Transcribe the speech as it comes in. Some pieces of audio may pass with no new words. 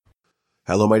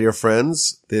Hello, my dear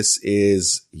friends. This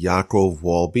is Yaakov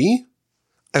Wolbe.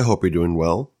 I hope you're doing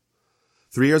well.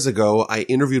 3 years ago, I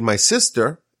interviewed my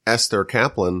sister, Esther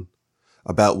Kaplan,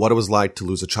 about what it was like to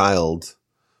lose a child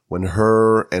when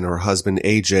her and her husband,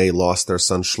 AJ, lost their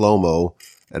son, Shlomo,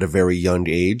 at a very young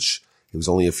age. He was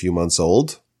only a few months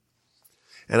old.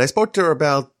 And I spoke to her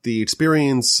about the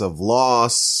experience of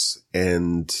loss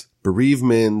and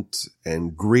bereavement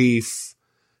and grief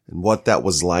and what that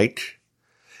was like.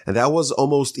 And that was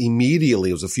almost immediately.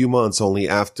 It was a few months only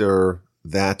after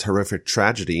that horrific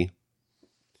tragedy.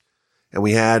 And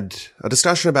we had a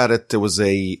discussion about it. It was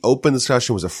a open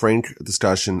discussion. It was a frank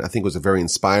discussion. I think it was a very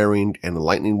inspiring and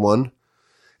enlightening one.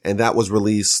 And that was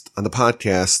released on the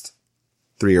podcast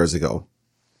 3 years ago.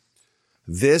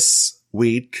 This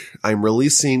week, I'm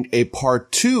releasing a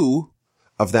part 2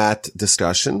 of that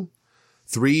discussion.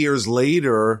 3 years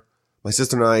later, my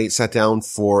sister and I sat down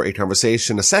for a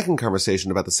second conversation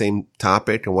about the same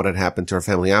topic and what had happened to our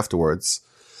family afterwards.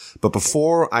 But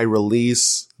before I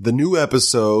release the new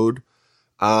episode,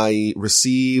 I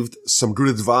received some good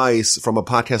advice from a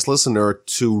podcast listener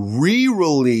to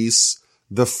re-release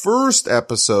the first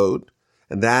episode,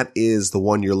 and that is the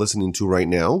one you're listening to right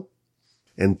now.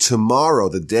 And tomorrow,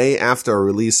 the day after I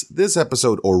release this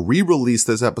episode or re-release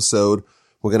this episode,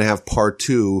 we're going to have part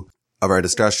 2 of our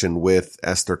discussion with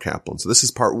Esther Kaplan. So this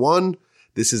is part 1.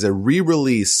 This is a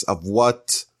re-release of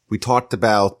what we talked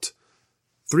about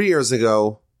 3 years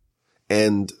ago.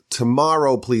 And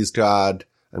tomorrow, please God,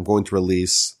 I'm going to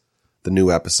release the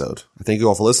new episode. I thank you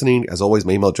all for listening. As always,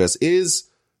 my email address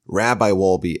is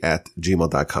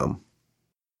rabbiwolbe@gmail.com.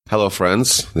 Hello,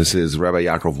 friends. This is Rabbi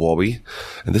Yaakov Wolbe,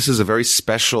 and this is a very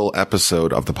special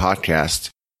episode of the podcast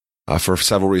for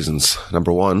several reasons.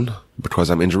 Number one,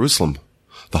 because I'm in Jerusalem,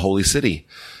 the Holy City.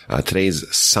 Today's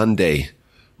Sunday,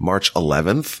 March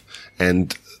 11th,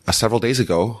 and several days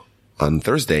ago, on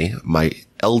Thursday, my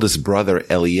eldest brother,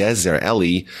 Eliezer,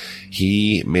 Eli,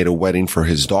 he made a wedding for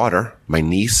his daughter, my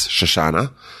niece,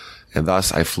 Shoshana, and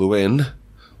thus I flew in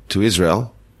to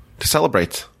Israel to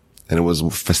celebrate.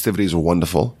 And festivities were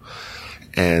wonderful,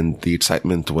 and the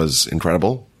excitement was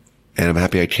incredible, and I'm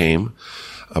happy I came.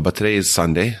 But today is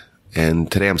Sunday,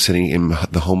 and today I'm sitting in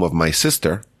the home of my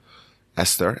sister,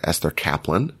 Esther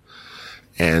Kaplan,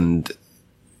 and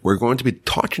we're going to be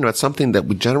talking about something that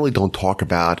we generally don't talk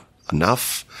about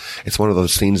enough. It's one of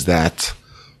those things that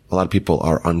a lot of people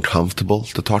are uncomfortable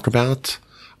to talk about.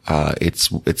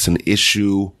 It's an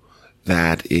issue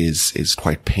that is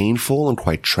quite painful and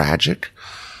quite tragic,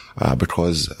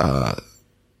 because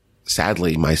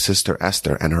sadly, my sister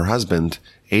Esther and her husband,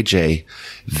 AJ,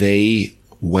 they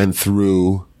went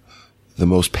through the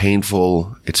most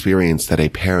painful experience that a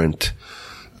parent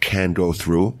can go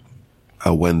through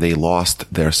when they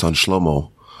lost their son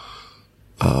Shlomo,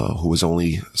 who was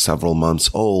only several months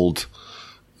old,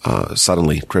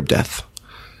 suddenly, crib death.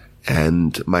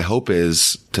 And my hope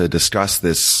is to discuss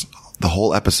this, the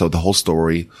whole episode, the whole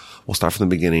story. We'll start from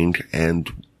the beginning,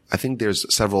 and I think there's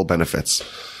several benefits.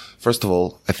 First of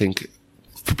all, I think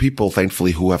for people,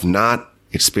 thankfully, who have not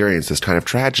experienced this kind of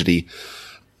tragedy,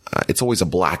 it's always a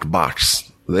black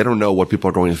box. They don't know what people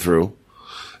are going through.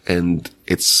 And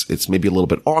it's maybe a little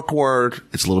bit awkward.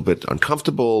 It's a little bit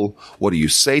uncomfortable. What do you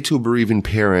say to a bereaving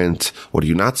parent? What do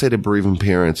you not say to a bereaving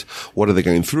parent? What are they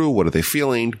going through? What are they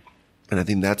feeling? And I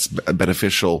think that's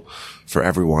beneficial for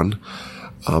everyone.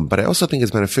 But I also think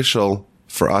it's beneficial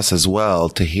for us as well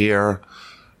to hear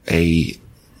a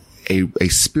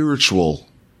spiritual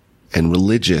and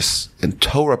religious and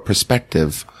Torah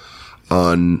perspective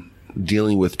on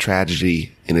dealing with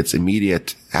tragedy in its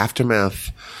immediate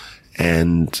aftermath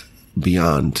and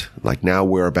beyond. Like now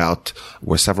we're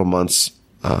several months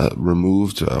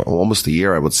removed, almost a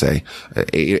year, I would say,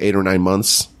 8 or 9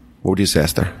 months. What would you say,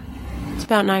 Esther? It's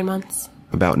about 9 months.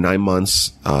 About 9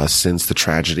 months since the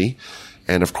tragedy.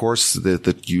 And of course,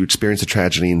 you experience the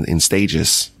tragedy in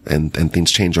stages, and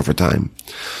things change over time.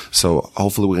 So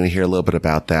hopefully we're going to hear a little bit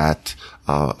about that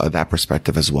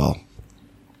perspective as well.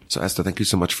 So Esther, thank you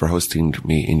so much for hosting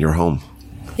me in your home.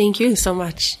 Thank you so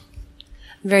much.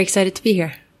 I'm very excited to be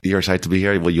here. You're excited to be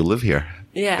here? Well, you live here.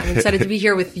 Yeah, I'm excited to be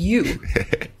here with you.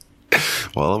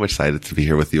 Well, I'm excited to be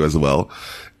here with you as well.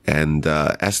 And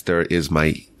Esther is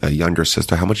my younger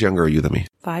sister. How much younger are you than me?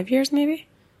 5 years, maybe?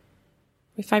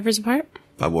 We're 5 years apart?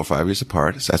 We're 5 years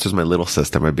apart. So Esther's my little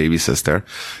sister, my baby sister.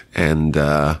 And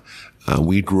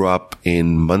we grew up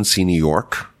in Monsey, New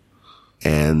York.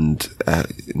 And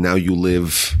now you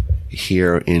live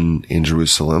here in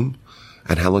Jerusalem.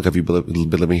 And how long have you been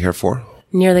living here for?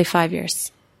 Nearly 5 years.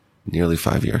 Nearly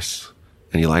 5 years.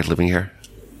 And you like living here?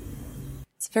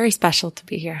 It's very special to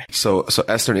be here. So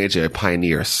Esther and AJ are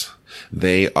pioneers.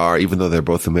 They are, even though they're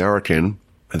both American,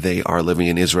 they are living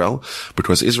in Israel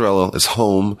because Israel is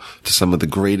home to some of the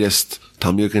greatest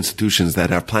Talmudic institutions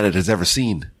that our planet has ever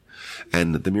seen.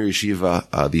 And the Mir Yeshiva,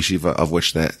 the yeshiva of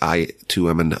which that I too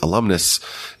am an alumnus,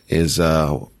 is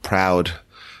proud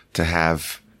to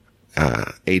have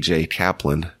AJ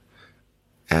Kaplan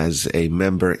as a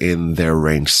member in their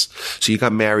ranks. So you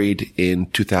got married in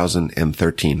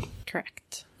 2013.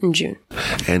 Correct. In June.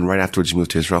 And right afterwards you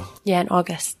moved to Israel? Yeah, in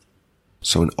August.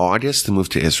 So in August you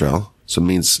moved to Israel. So it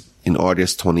means in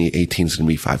August 2018 is going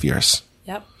to be 5 years.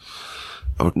 Yep.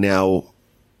 Now,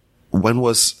 when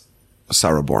was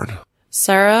Sarah born?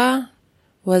 Sarah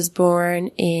was born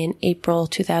in April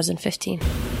 2015.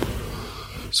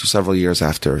 So several years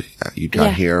after you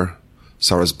got here,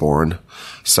 Sarah's born.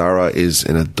 Sarah is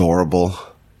an adorable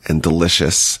and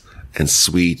delicious and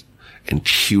sweet and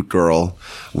cute girl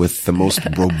with the most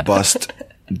robust,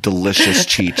 delicious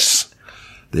cheeks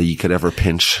that you could ever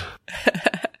pinch.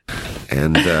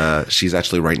 And she's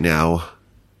actually right now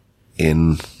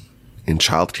in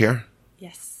childcare.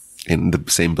 Yes. In the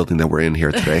same building that we're in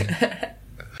here today.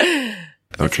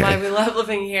 That's why we love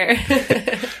living here.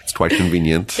 It's quite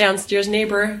convenient. Downstairs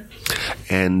neighbor.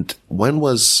 And when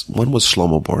was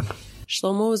Shlomo born?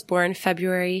 Shlomo was born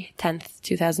February 10th,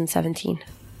 2017.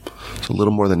 So a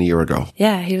little more than a year ago.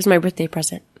 Yeah, he was my birthday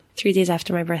present. 3 days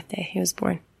after my birthday, he was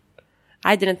born.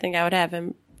 I didn't think I would have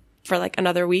him for like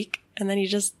another week, and then he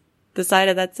just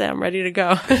decided, that's it, I'm ready to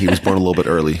go. He was born a little bit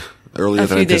earlier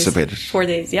than anticipated. 4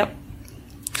 days, yep.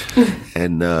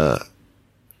 And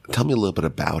tell me a little bit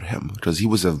about him, because he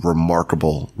was a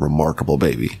remarkable, remarkable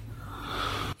baby.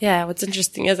 Yeah, what's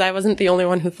interesting is I wasn't the only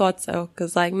one who thought so,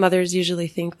 because like mothers usually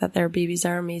think that their babies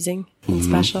are amazing and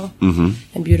special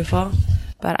and beautiful.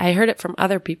 But I heard it from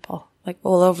other people, like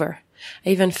all over. I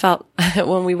even felt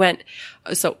when we went.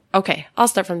 So, okay, I'll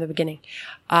start from the beginning.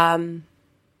 Shlomo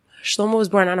was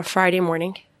born on a Friday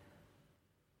morning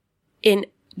in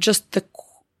just the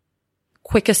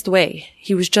quickest way.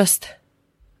 He was just,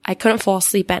 I couldn't fall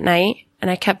asleep at night,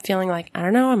 and I kept feeling like, I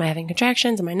don't know, am I having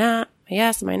contractions? Am I not?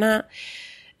 Yes, am I not?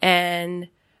 And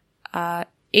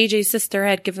AJ's sister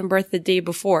had given birth the day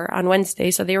before on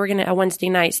Wednesday, so they were a Wednesday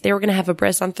night, so they were gonna have a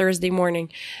bris on Thursday morning.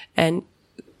 And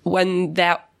when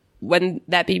that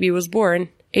baby was born,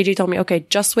 AJ told me, okay,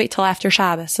 just wait till after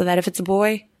Shabbos, so that if it's a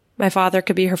boy, my father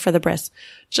could be here for the bris.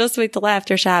 Just wait till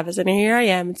after Shabbos. And here I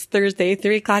am. It's Thursday,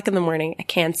 3 o'clock in the morning. I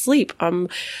can't sleep. I'm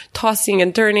tossing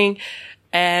and turning.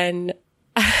 And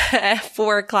at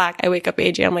 4 o'clock, I wake up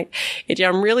AJ. I'm like, AJ,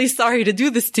 I'm really sorry to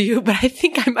do this to you, but I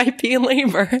think I might be in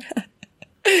labor.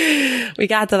 We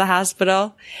got to the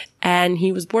hospital, and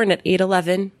he was born at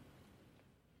 8:11.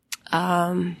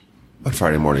 On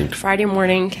Friday morning.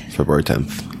 February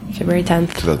 10th.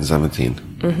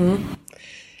 2017.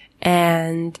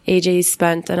 And AJ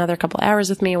spent another couple hours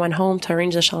with me. I went home to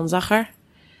arrange the Shalom Zachar.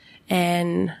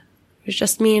 And it was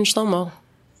just me and Shlomo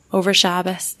over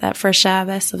Shabbos, that first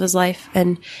Shabbos of his life.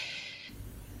 And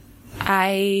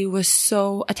I was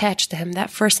so attached to him that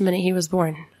first minute he was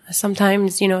born.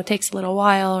 Sometimes, it takes a little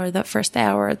while, or the first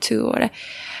hour or two. Or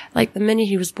like the minute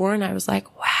he was born, I was like,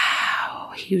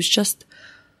 wow, he was just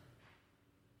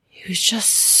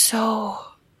so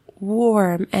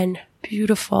warm and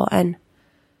beautiful and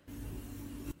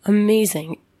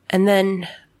amazing. And then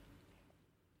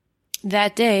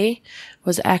that day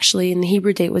was actually, in the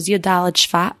Hebrew date, was Yud Daled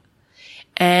Shvat.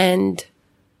 And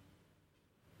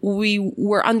we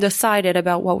were undecided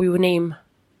about what we would name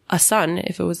a son.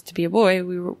 If it was to be a boy,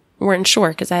 we weren't sure,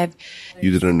 because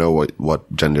You didn't know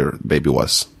what gender the baby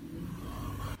was?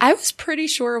 I was pretty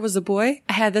sure it was a boy.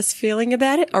 I had this feeling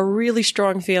about it, a really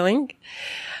strong feeling.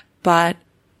 But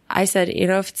I said,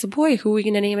 if it's a boy, who are we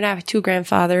going to name it after? 2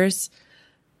 grandfathers,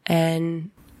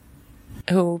 and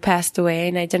who passed away,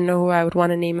 and I didn't know who I would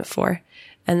want to name it for.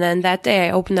 And then that day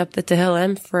I opened up the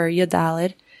Tehillim for Yud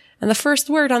Daled, and the first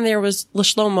word on there was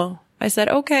L'Shlomo. I said,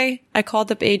 okay. I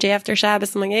called up AJ after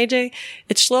Shabbos. I'm like, AJ,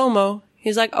 it's Shlomo.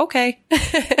 He's like, okay.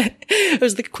 It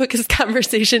was the quickest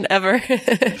conversation ever.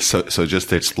 So just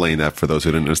to explain that for those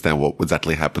who didn't understand what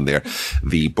exactly happened there,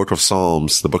 the Book of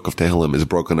Psalms, the Book of Tehillim, is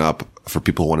broken up for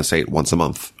people who want to say it once a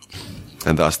month.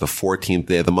 And thus the 14th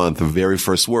day of the month, the very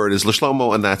first word is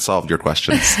L'Shlomo, and that solved your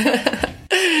questions.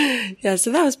 Yeah,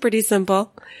 so that was pretty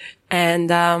simple.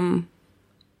 And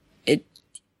it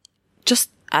just,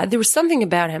 there was something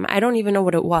about him. I don't even know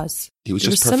what it was. He was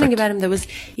there just was perfect. Something about him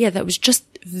that was just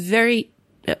very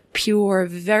pure,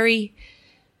 very,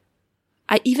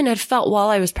 I even had felt while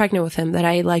I was pregnant with him that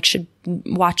I should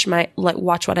watch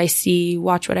what I see,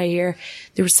 watch what I hear.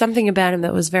 There was something about him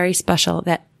that was very special,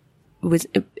 that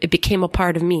it became a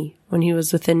part of me when he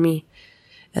was within me.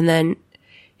 And then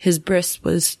his bris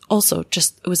was also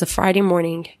it was a Friday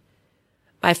morning.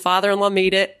 My father-in-law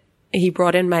made it. He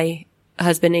brought in my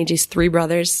husband, AJ's 3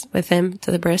 brothers with him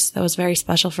to the bris. That was very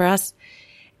special for us.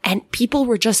 And people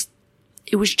were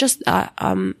it was just,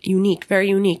 unique, very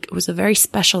unique. It was a very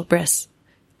special bris.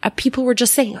 People were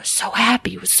just saying, I was so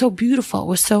happy. It was so beautiful. It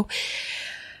was so,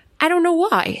 I don't know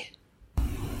why.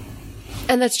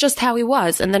 And that's just how he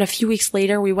was. And then a few weeks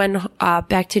later, we went,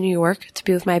 back to New York to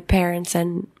be with my parents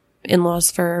and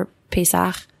in-laws for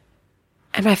Pesach.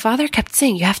 And my father kept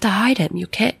saying, you have to hide him. You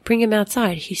can't bring him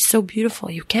outside. He's so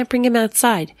beautiful. You can't bring him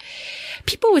outside.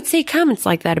 People would say comments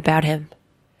like that about him.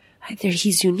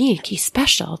 He's unique. He's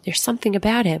special. There's something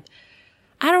about him.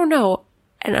 I don't know.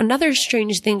 And another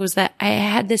strange thing was that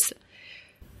I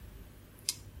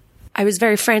was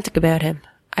very frantic about him.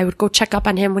 I would go check up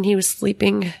on him when he was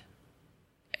sleeping.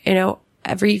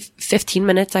 Every 15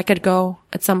 minutes I could go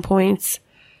at some points.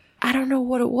 I don't know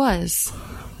what it was.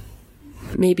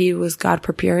 Maybe it was God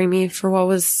preparing me for what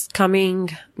was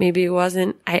coming. Maybe it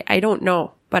wasn't. I don't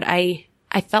know. But I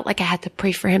felt like I had to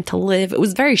pray for him to live. It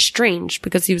was very strange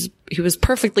because he was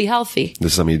perfectly healthy.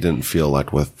 This is something you didn't feel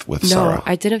like with Sarah. No,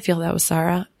 I didn't feel that with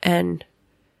Sarah. And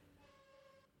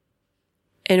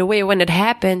in a way, when it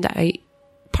happened,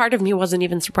 part of me wasn't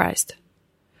even surprised.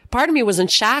 Part of me was in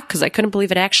shock because I couldn't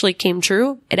believe it actually came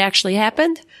true. It actually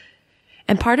happened.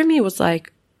 And part of me was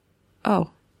like, oh,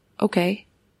 okay.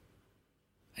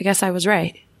 I guess I was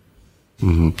right.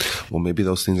 Mm-hmm. Well, maybe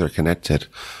those things are connected.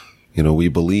 We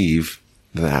believe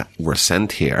that we're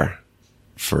sent here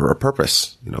for a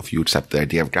purpose. If you accept the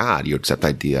idea of God, you accept the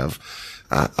idea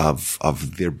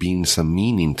of there being some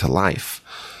meaning to life.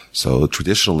 So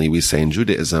traditionally, we say in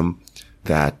Judaism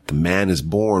that the man is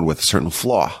born with a certain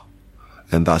flaw,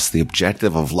 and thus the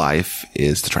objective of life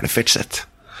is to try to fix it.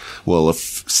 Well,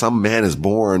 if some man is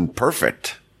born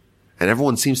perfect, and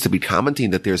everyone seems to be commenting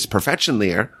that there's perfection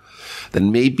there,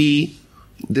 then maybe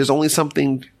there's only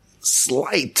something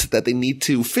slight that they need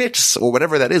to fix or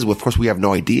whatever that is. Well, of course, we have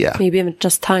no idea. Maybe even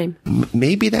just time.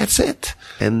 Maybe that's it.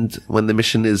 And when the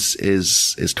mission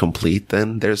is complete,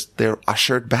 then they're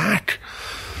ushered back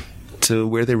to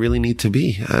where they really need to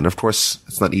be. And of course,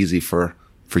 it's not easy for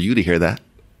you to hear that.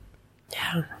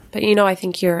 Yeah. But I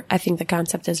think the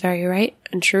concept is very right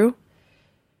and true.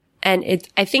 And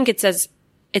I think it's as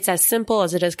simple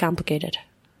as it is complicated.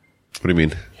 What do you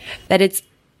mean? That it's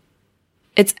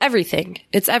everything.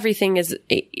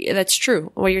 That's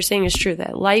true. What you're saying is true.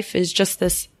 That life is just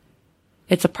this,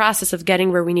 it's a process of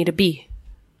getting where we need to be.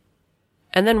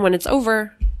 And then when it's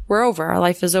over, we're over. Our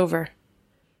life is over.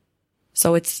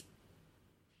 So it's,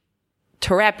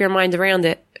 to wrap your mind around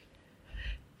it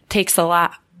takes a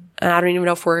lot. And I don't even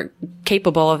know if we're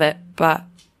capable of it, but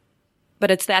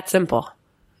it's that simple.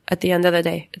 At the end of the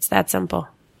day, it's that simple.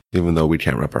 Even though we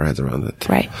can't wrap our heads around it.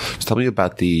 Right. So tell me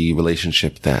about the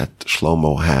relationship that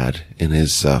Shlomo had in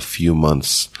his few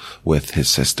months with his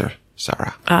sister,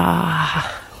 Sarah.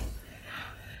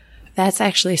 That's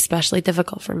actually especially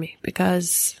difficult for me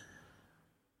because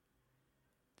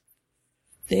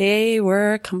they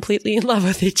were completely in love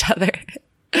with each other.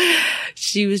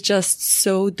 She was just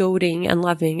so doting and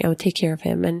loving and would take care of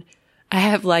him. And I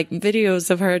have videos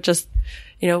of her just,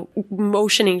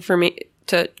 motioning for me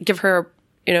to give her,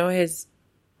 his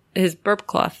burp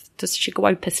cloth so she could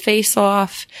wipe his face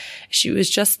off. She was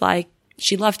just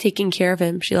she loved taking care of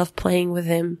him. She loved playing with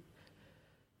him.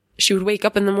 She would wake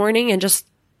up in the morning and just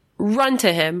run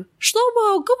to him.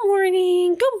 Shlomo, good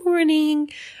morning. Good morning,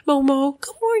 Momo.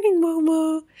 Good morning,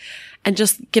 Momo. And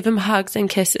just give him hugs and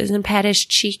kisses and pat his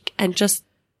cheek and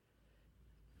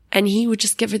he would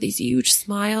just give her these huge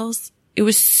smiles. It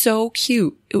was so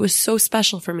cute. It was so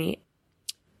special for me.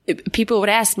 People would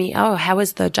ask me, oh, how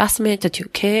was the adjustment to 2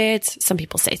 kids? Some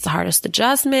people say it's the hardest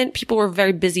adjustment. People were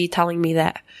very busy telling me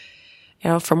that,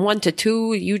 from 1 to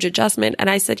 2, huge adjustment. And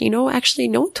I said, actually,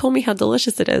 no one told me how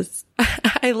delicious it is.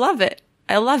 I love it.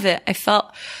 I love it. I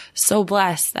felt so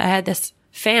blessed. I had this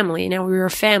family. We were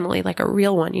a family, like a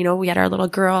real one. We had our little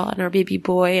girl and our baby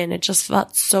boy, and it just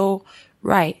felt so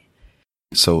right.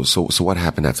 So what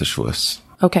happened after Shavuos?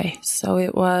 Okay, so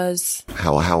it was...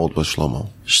 How old was Shlomo?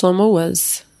 Shlomo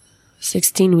was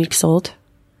 16 weeks old,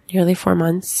 nearly 4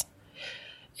 months.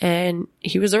 And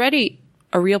he was already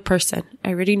a real person. I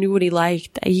already knew what he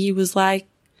liked. He was like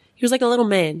a little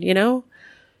man, Didn't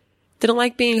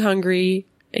like being hungry.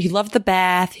 He loved the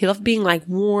bath. He loved being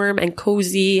warm and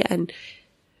cozy. And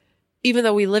even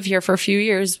though we live here for a few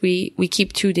years, we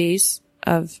keep 2 days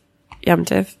of Yom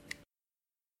Tov.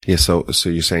 Yeah, so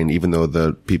you're saying even though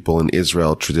the people in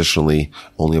Israel traditionally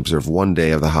only observe 1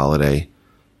 day of the holiday,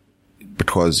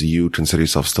 because you consider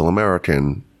yourself still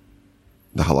American,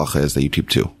 the halacha is that you keep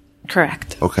 2.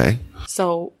 Correct. Okay.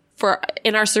 So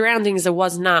in our surroundings, it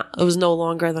was no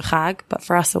longer the Chag, but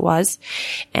for us it was.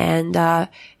 And,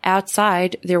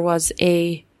 outside there was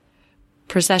a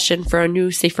procession for a new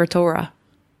Sefer Torah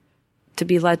to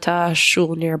be led to a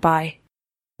shul nearby.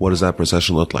 What does that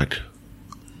procession look like?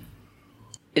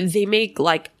 They make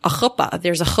like a chuppah.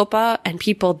 There's a chuppah and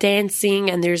people dancing,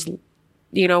 and there's,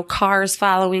 cars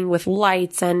following with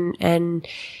lights and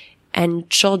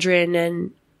children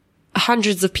and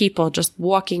hundreds of people just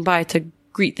walking by to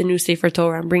greet the new Sefer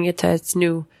Torah and bring it to its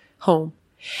new home.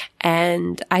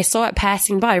 And I saw it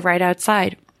passing by right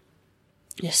outside.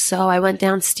 So I went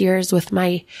downstairs with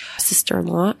my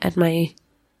sister-in-law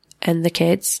and the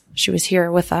kids. She was here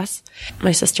with us,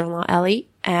 my sister-in-law Ellie,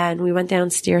 and we went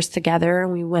downstairs together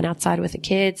and we went outside with the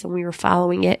kids and we were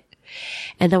following it.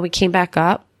 And then we came back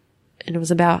up and it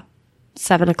was about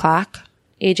 7:00.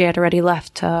 AJ had already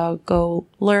left to go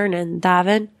learn and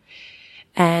daven.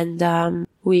 And,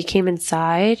 we came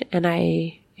inside and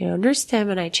I, nursed him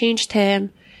and I changed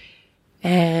him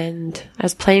and I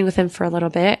was playing with him for a little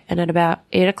bit. And at about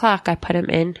 8:00, I put him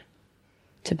in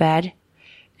to bed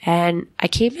and I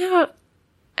came out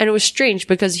and it was strange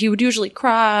because he would usually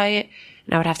cry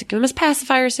and I would have to give him his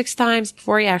pacifier 6 times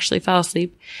before he actually fell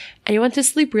asleep. And he went to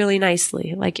sleep really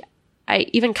nicely. Like I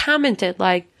even commented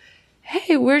like,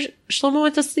 hey, where's Shlomo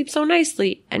went to sleep so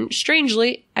nicely. And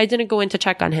strangely, I didn't go in to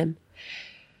check on him.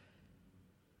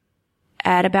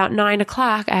 At about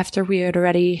 9:00, after we had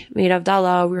already made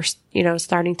Havdalah, we were,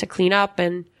 starting to clean up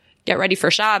and get ready for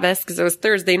Shabbos because it was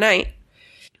Thursday night.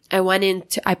 I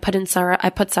put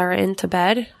Sarah into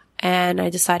bed and I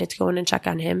decided to go in and check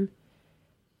on him.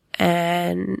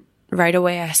 And right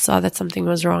away I saw that something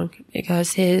was wrong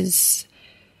because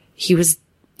he was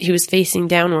facing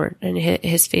downward and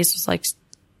his face was like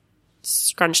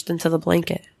scrunched into the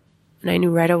blanket. And I knew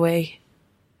right away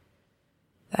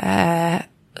that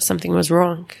something was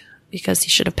wrong because he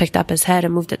should have picked up his head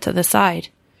and moved it to the side.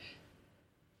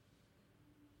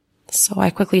 So I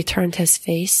quickly turned his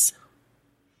face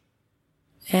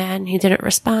and he didn't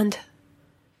respond.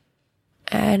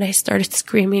 And I started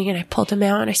screaming and I pulled him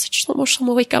out and I said,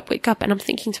 Shlomo, wake up. And I'm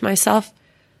thinking to myself,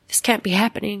 this can't be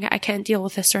happening. I can't deal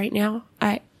with this right now.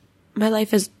 My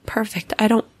life is perfect. I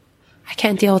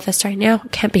can't deal with this right now.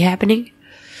 It can't be happening.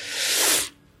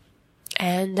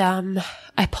 And,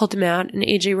 I pulled him out and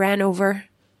AJ ran over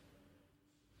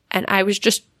and I was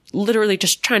just literally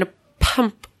just trying to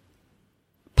pump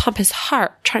his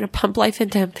heart, trying to pump life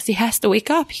into him because he has to wake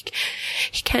up. He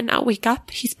cannot wake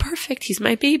up. He's perfect. He's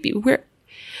my baby.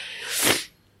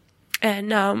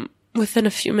 And within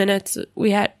a few minutes,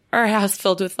 we had our house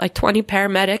filled with like 20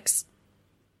 paramedics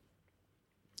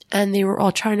and they were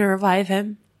all trying to revive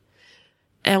him.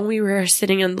 And we were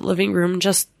sitting in the living room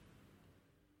just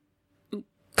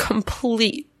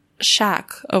complete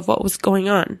shock of what was going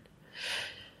on.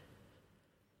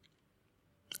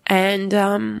 And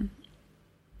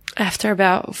after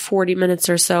about 40 minutes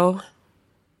or so,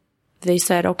 they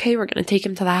said, okay, we're going to take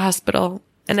him to the hospital.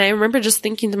 And I remember just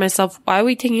thinking to myself, why are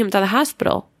we taking him to the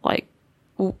hospital? Like,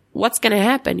 what's going to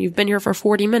happen? You've been here for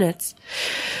 40 minutes.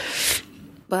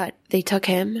 But they took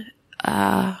him,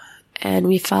 and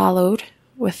we followed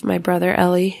with my brother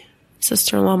Ellie,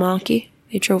 sister-in-law Malki.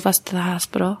 They drove us to the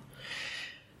hospital.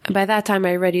 And by that time,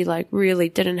 I already really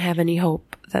didn't have any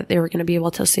hope that they were going to be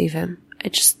able to save him.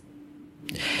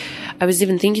 I was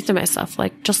even thinking to myself,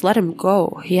 just let him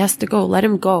go. He has to go. Let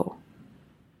him go.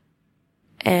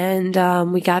 And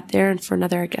we got there, and for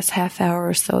another, half hour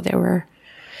or so, they were,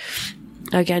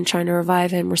 again, trying to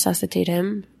revive him, resuscitate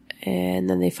him. And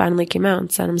then they finally came out and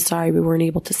said, I'm sorry, we weren't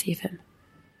able to save him.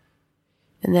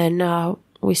 And then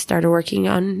we started working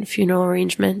on funeral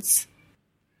arrangements.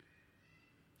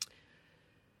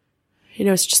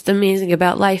 It's just amazing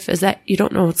about life is that you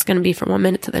don't know what's going to be from one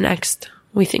minute to the next.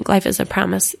 We think life is a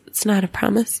promise. It's not a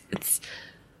promise.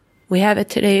 We have it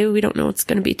today. We don't know what's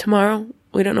going to be tomorrow.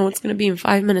 We don't know what's going to be in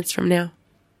 5 minutes from now.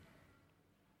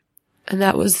 And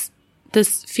that was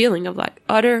this feeling of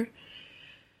utter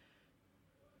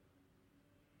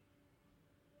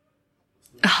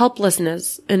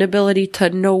helplessness, inability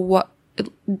to know what,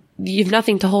 you have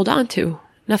nothing to hold on to.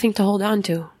 Nothing to hold on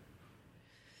to.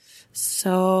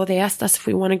 So they asked us if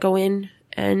we want to go in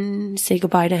and say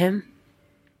goodbye to him.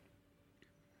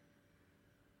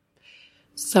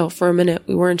 So for a minute,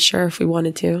 we weren't sure if we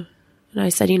wanted to. And I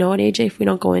said, you know what, AJ, if we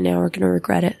don't go in now, we're going to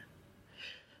regret it.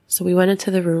 So we went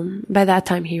into the room. By that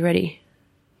time, he already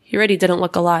didn't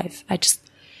look alive.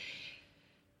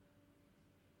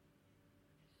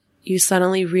 You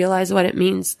suddenly realize what it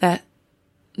means that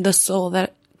the soul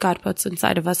that God puts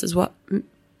inside of us is what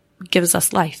gives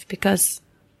us life, because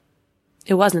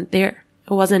it wasn't there.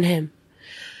 It wasn't him.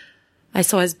 I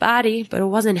saw his body, but it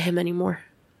wasn't him anymore.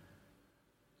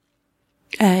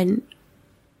 And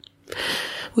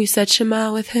we said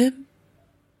Shema with him.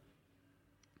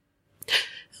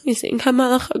 We sang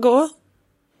Hamalach Hagoel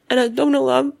and Adon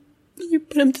Olam. We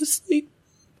put him to sleep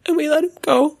and we let him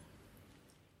go.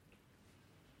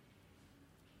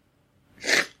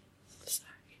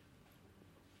 Sorry.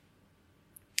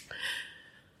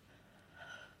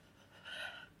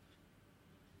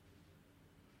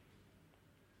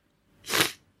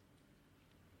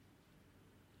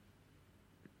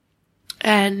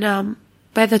 And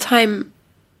by the time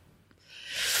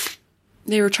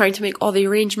they were trying to make all the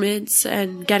arrangements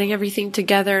and getting everything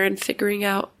together and figuring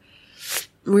out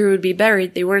where we would be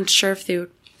buried, they weren't sure if they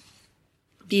would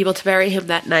be able to bury him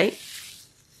that night.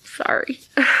 Sorry.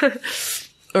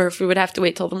 Or if we would have to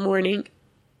wait till the morning.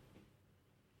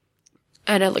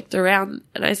 And I looked around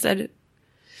and I said,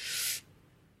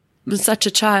 I'm such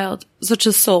a child, such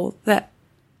a soul that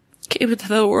came into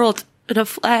the world in a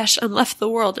flash and left the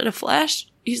world in a flash.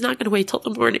 He's not going to wait till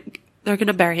the morning. They're going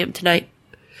to bury him tonight.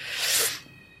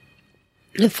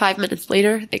 And 5 minutes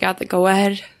later, they got the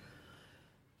go-ahead.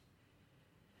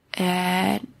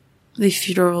 And the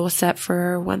funeral was set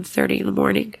for 1:30 in the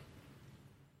morning.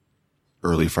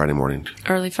 Early Friday morning.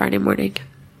 Early Friday morning.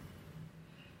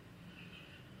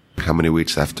 How many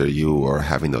weeks after you were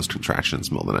having those contractions,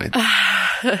 middle of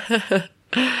the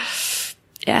night?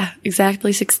 Yeah,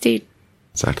 exactly 16.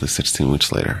 Exactly 16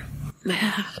 weeks later.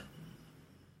 Yeah.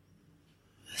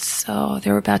 So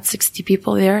there were about 60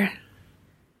 people there.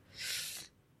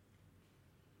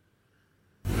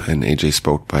 And AJ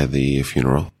spoke by the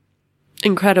funeral.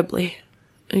 Incredibly.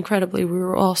 We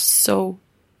were all so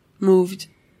moved.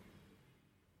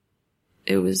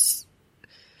 It was...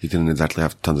 He didn't exactly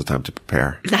have tons of time to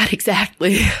prepare. Not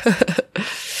exactly.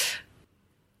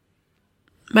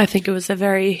 I think it was a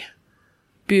very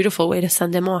beautiful way to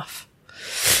send him off.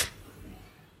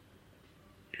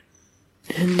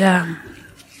 And,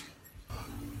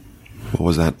 What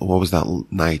was that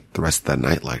night, the rest of that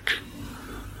night like?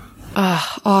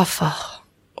 Awful.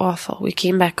 We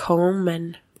came back home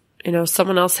and,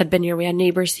 someone else had been here. We had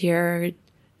neighbors here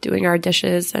doing our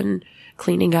dishes and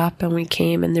cleaning up, and we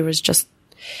came and there was just,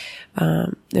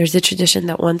 there's a tradition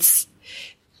that once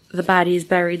the body is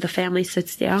buried, the family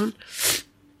sits down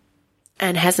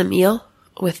and has a meal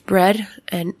with bread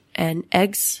and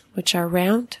eggs, which are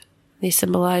round. They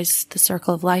symbolize the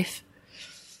circle of life.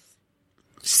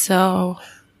 So,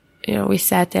 we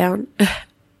sat down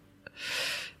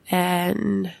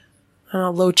and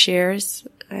on low chairs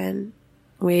and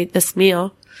we ate this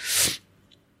meal.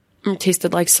 It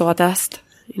tasted like sawdust.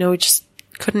 We just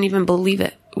couldn't even believe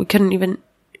it. We couldn't even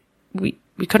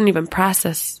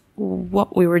process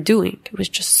what we were doing. It was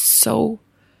just so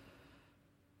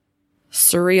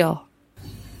surreal.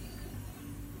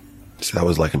 So that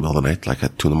was like in the middle of the night, like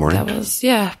at 2 in the morning? That was,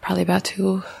 probably about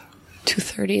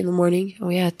 2:30 in the morning.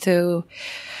 We had to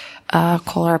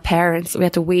call our parents. We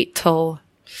had to wait till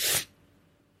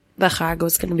the Chag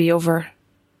was going to be over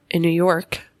in New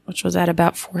York, which was at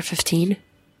about 4:15.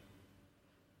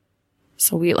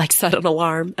 So we set an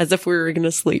alarm as if we were going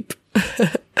to sleep.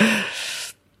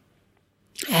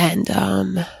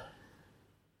 And,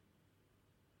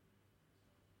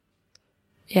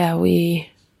 we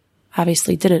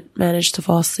obviously didn't manage to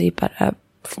fall asleep, but at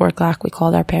 4 o'clock we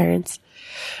called our parents.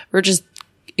 We're just,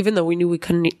 even though we knew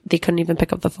they couldn't even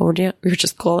pick up the phone yet, we were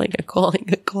just calling and calling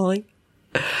and calling.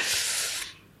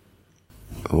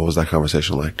 What was that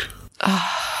conversation like?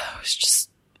 It was just,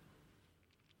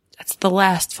 that's the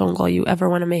last phone call you ever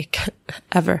want to make,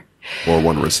 ever. Or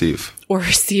want to receive. Or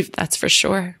receive, that's for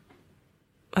sure.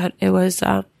 But it was,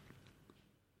 I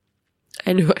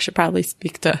knew I should probably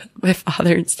speak to my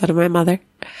father instead of my mother.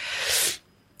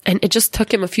 And it just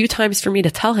took him a few times for me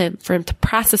to tell him, for him to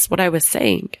process what I was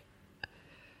saying.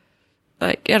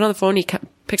 I get on the phone, he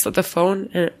picks up the phone,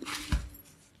 and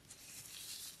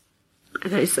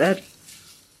I said,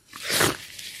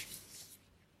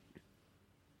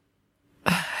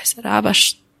 Abba,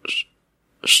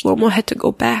 Shlomo had to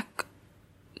go back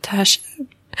to Hashem.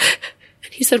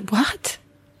 And he said, what?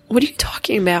 What are you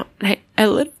talking about? And I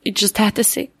literally just had to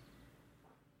say,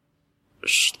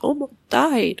 Shlomo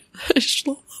died.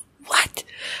 Shlomo, what?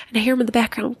 And I hear him in the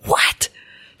background, what?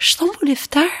 Shlomo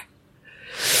niftar?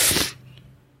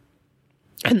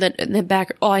 And then in the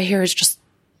back, all I hear is just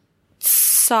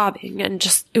sobbing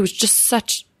and it was just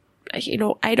such,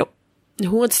 who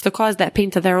wants to cause that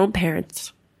pain to their own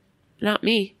parents? Not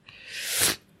me.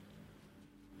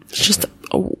 It's just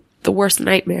the worst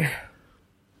nightmare.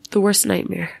 the worst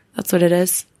nightmare. That's what it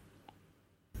is.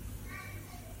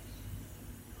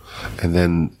 And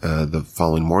then the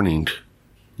following morning,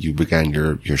 you began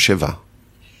your Shiva.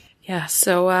 Yeah,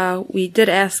 so we did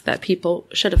ask that people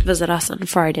shouldn't visit us on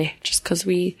Friday, just because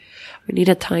we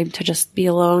needed time to just be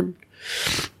alone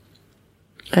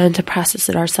and to process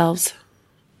it ourselves.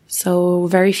 So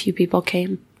very few people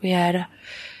came. We had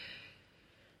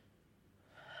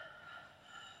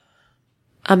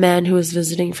a man who was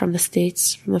visiting from the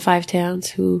States, from the 5 towns,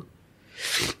 who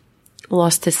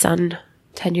lost his son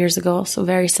 10 years ago, so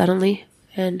very suddenly.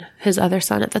 And his other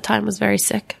son at the time was very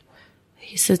sick.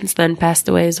 He since then passed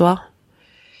away as well.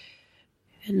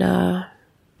 And the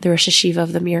Rosh Hashiva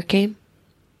of the Mir came.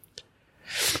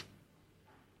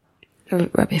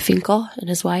 Rabbi Finkel and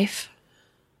his wife.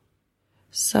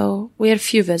 So we had a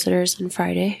few visitors on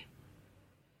Friday.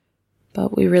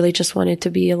 But we really just wanted to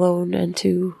be alone and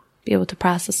to be able to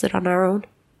process it on our own.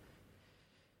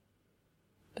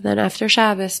 But then after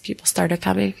Shabbos, people started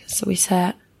coming. So we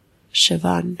sat Shiva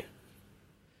on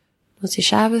Motzi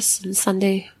Shabbos and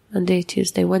Sunday, Monday,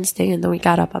 Tuesday, Wednesday, and then we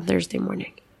got up on Thursday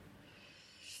morning.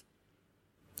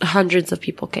 Hundreds of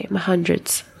people came,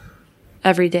 hundreds.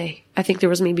 Every day. I think there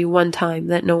was maybe one time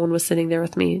that no one was sitting there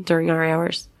with me during our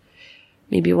hours.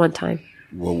 Maybe one time.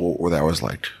 What were the hours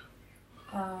like?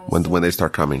 When they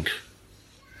start coming?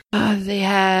 They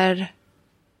had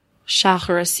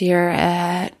Shacharis here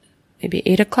at maybe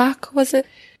 8 o'clock, was it?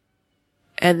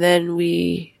 And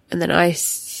then I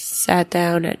sat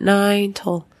down at 9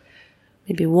 till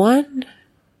maybe 1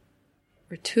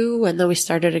 or 2, and then we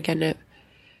started again at,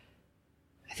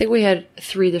 I think we had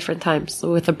 3 different times,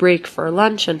 so with a break for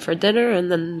lunch and for dinner, and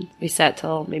then we sat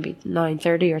till maybe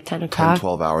 9:30 or 10 o'clock.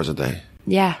 12 hours a day.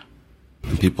 Yeah.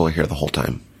 And people are here the whole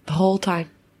time. The whole time.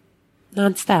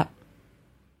 Non-stop.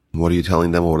 What are you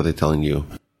telling them, or what are they telling you?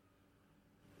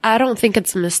 I don't think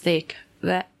it's a mistake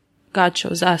that God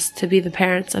chose us to be the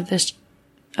parents of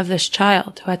this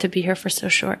child who had to be here for so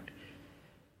short.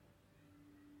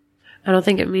 I don't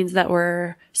think it means that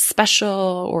we're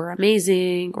special or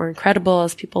amazing or incredible,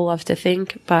 as people love to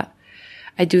think, but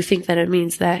I do think that it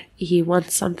means that He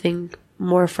wants something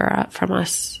more from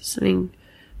us, something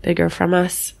bigger from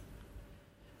us.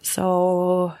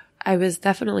 So I was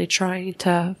definitely trying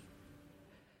to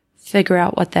figure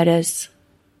out what that is.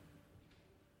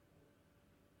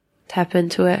 Tap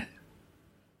into it.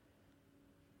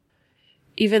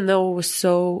 Even though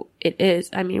it is,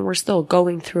 I mean, we're still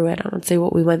going through it. I don't say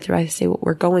what we went through, I say what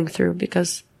we're going through,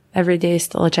 because every day is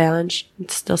still a challenge.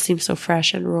 It still seems so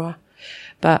fresh and raw.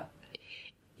 But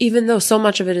even though so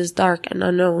much of it is dark and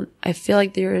unknown, I feel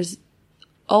like there is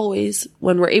always,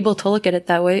 when we're able to look at it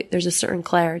that way, there's a certain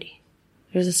clarity.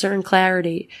 There's a certain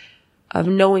clarity of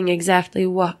knowing exactly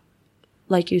what,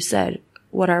 like you said,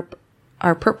 what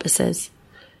our purpose is.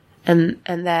 And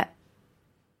that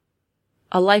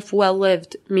a life well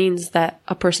lived means that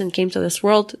a person came to this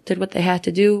world, did what they had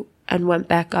to do, and went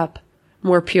back up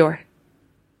more pure.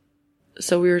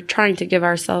 So we were trying to give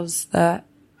ourselves the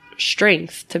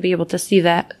strength to be able to see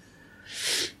that.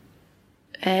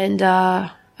 And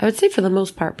I would say for the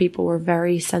most part, people were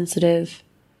very sensitive,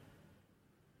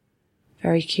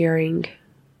 very caring.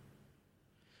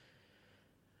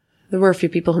 There were a few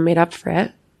people who made up for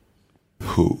it.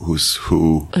 Who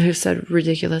said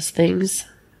ridiculous things.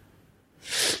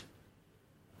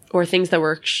 Or things that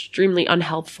were extremely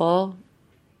unhelpful.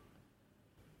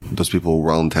 Those people were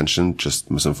well-intentioned,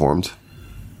 just misinformed?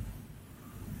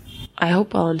 I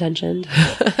hope well-intentioned.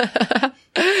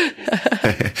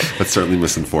 But certainly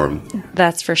misinformed.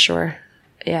 That's for sure.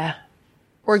 Yeah.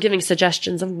 Or giving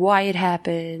suggestions of why it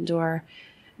happened, or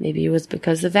maybe it was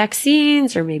because of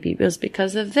vaccines, or maybe it was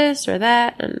because of this or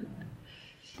that. And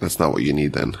that's not what you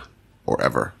need then. Or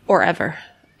ever. Or ever.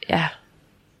 Yeah.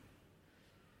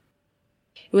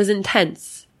 It was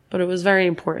intense, but it was very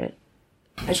important.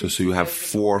 So you have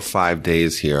 4 or 5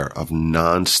 days here of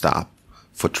non-stop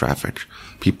foot traffic.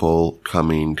 People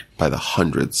coming by the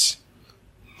hundreds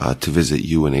to visit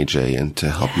you and AJ and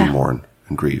to help you mourn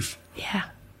and grieve. Yeah.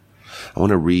 I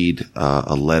want to read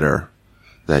a letter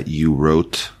that you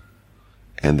wrote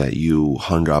and that you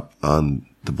hung up on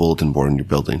the bulletin board in your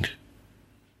building.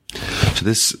 So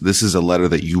this is a letter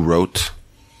that you wrote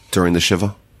during the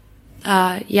Shiva?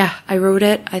 Yeah, I wrote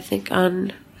it, I think,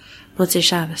 on Motzei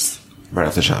Shabbos. Right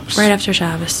after Shabbos. Right after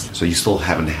Shabbos. So you still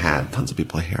haven't had tons of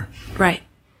people here. Right.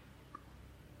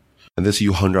 And this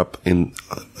you hung up in...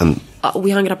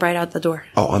 we hung it up right out the door.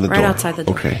 Oh, on the door. Right outside the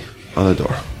door. Okay, on the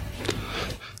door.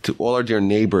 To all our dear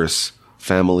neighbors,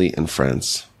 family, and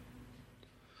friends,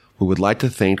 we would like to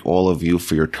thank all of you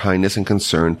for your kindness and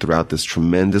concern throughout this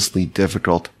tremendously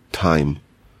difficult time.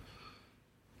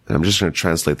 And I'm just going to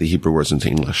translate the Hebrew words into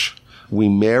English. We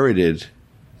merited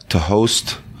to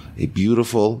host a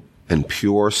beautiful and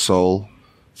pure soul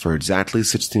for exactly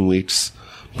 16 weeks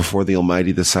before the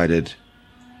Almighty decided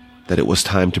that it was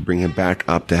time to bring him back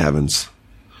up to heavens.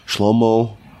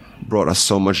 Shlomo brought us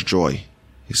so much joy.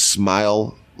 His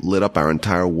smile lit up our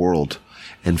entire world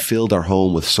and filled our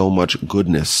home with so much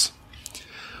goodness.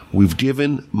 We've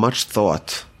given much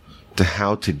thought to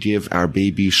how to give our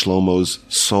baby Shlomo's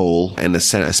soul a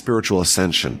spiritual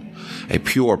ascension. A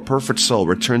pure, perfect soul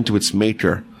returned to its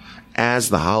maker as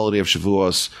the holiday of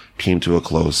Shavuos came to a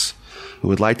close. We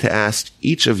would like to ask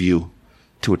each of you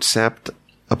to accept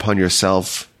upon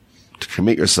yourself, to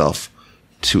commit yourself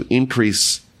to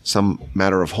increase some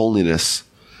matter of holiness,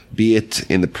 be it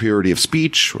in the purity of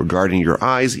speech, regarding your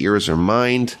eyes, ears, or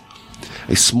mind,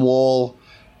 a small,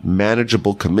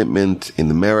 manageable commitment in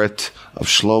the merit of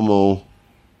Shlomo,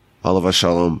 Alav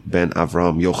Shalom, ben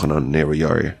Avram Yochanan Ner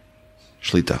Yair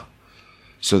Shlita,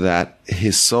 so that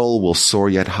his soul will soar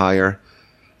yet higher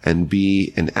and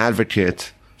be an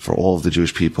advocate for all of the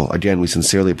Jewish people. Again, we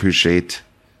sincerely appreciate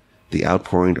the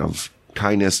outpouring of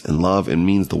kindness and love and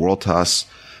means the world to us.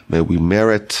 May we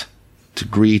merit to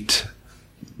greet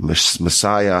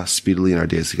Messiah speedily in our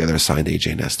days together. Signed,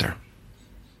 A.J. Nestor.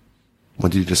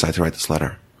 When did you decide to write this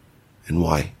letter? And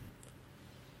why?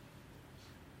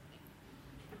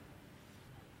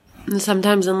 And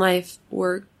sometimes in life,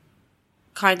 we're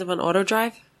kind of on auto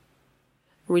drive.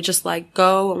 We just like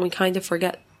go and we kind of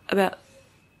forget about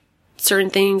certain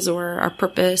things or our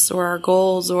purpose or our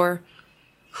goals or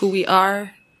who we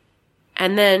are.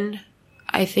 And then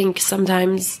I think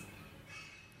sometimes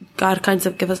God kind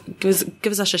of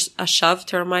gives us a shove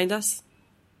to remind us.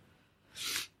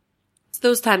 It's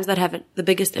those times that have the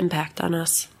biggest impact on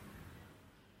us.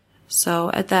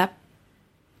 So at that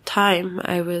time,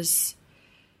 I was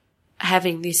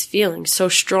having these feelings so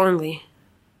strongly.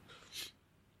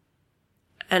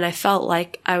 And I felt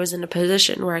like I was in a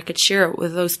position where I could share it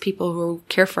with those people who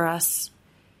care for us,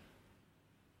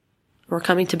 who were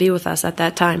coming to be with us at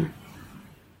that time.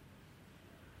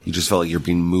 You just felt like you're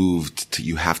being moved to,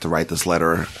 you have to write this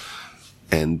letter,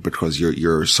 and because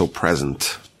you're so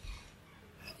present.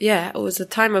 Yeah, it was a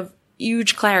time of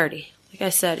huge clarity. Like I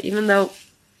said, even though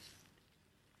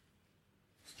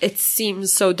it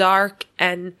seems so dark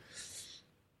and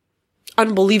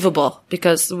unbelievable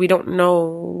because we don't know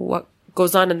what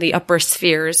goes on in the upper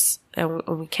spheres, and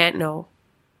we can't know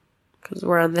because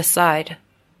we're on this side.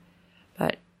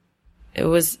 But it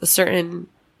was a certain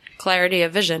clarity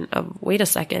of vision of, wait a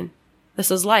second, this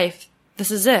is life.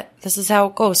 This is it. This is how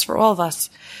it goes for all of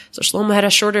us. So Shlomo had a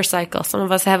shorter cycle. Some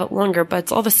of us have it longer, but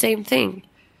it's all the same thing.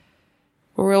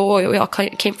 We all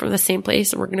came from the same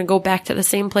place, and we're going to go back to the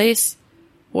same place.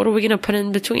 What are we going to put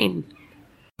in between?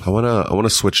 I want to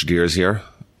switch gears here,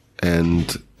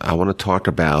 and I want to talk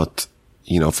about,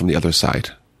 from the other side.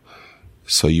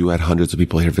 So you had hundreds of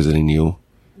people here visiting you,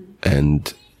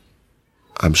 and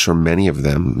I'm sure many of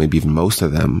them, maybe even most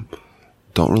of them,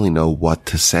 don't really know what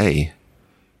to say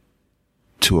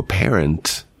to a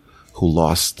parent who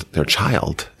lost their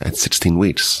child at 16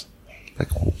 weeks. Like,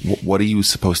 what are you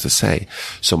supposed to say?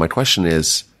 So my question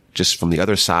is, just from the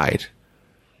other side,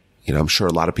 I'm sure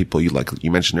a lot of people, like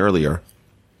you mentioned earlier,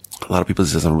 a lot of people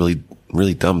say some really,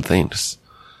 really dumb things,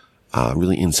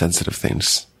 really insensitive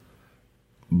things.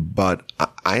 But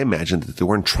I imagine that they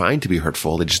weren't trying to be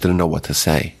hurtful. They just didn't know what to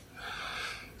say.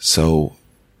 So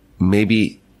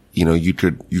maybe, you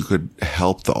could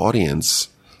help the audience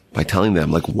by telling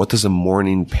them, like, what does a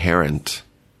mourning parent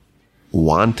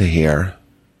want to hear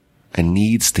and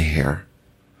needs to hear?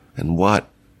 And what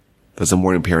does a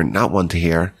mourning parent not want to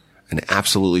hear and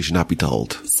absolutely should not be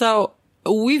told? So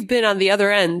we've been on the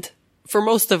other end for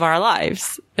most of our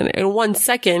lives. And in 1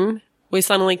 second, we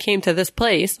suddenly came to this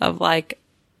place of like,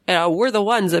 we're the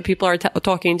ones that people are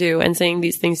talking to and saying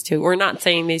these things to, or not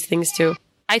saying these things to.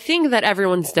 I think that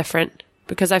everyone's different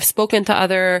because I've spoken to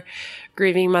other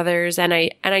grieving mothers, and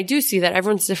I do see that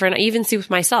everyone's different. I even see with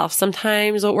myself.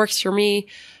 Sometimes what works for me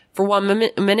for 1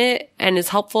 minute and is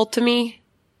helpful to me,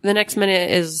 the next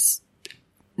minute is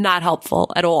not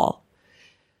helpful at all.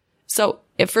 So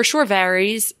it for sure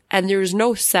varies, and there's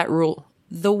no set rule.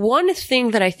 The one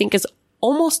thing that I think is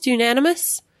almost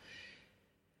unanimous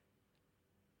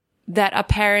that a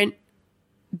parent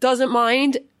doesn't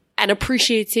mind and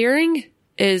appreciates hearing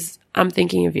is, I'm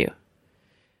thinking of you.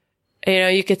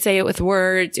 You could say it with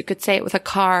words, you could say it with a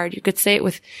card, you could say it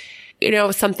with,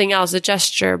 something else, a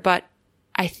gesture, but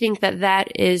I think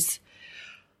that is,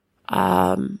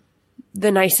 the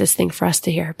nicest thing for us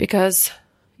to hear, because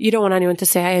you don't want anyone to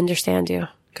say, I understand you,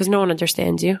 because no one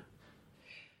understands you.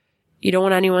 You don't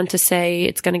want anyone to say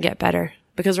it's going to get better,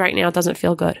 because right now it doesn't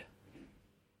feel good.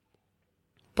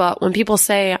 But when people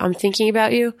say, I'm thinking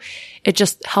about you, it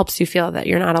just helps you feel that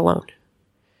you're not alone.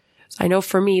 So I know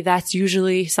for me, that's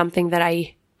usually something that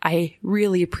I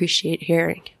really appreciate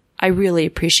hearing. I really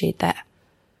appreciate that.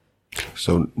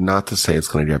 So not to say it's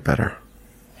going to get better.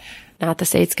 Not to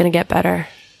say it's going to get better.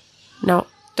 No,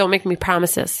 don't make me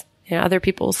promises. You know, other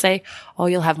people will say, oh,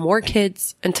 you'll have more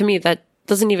kids. And to me, that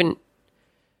doesn't even,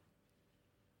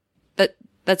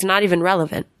 that's not even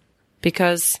relevant,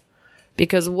 because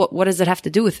what does it have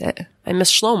to do with it? I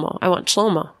miss Shlomo. I want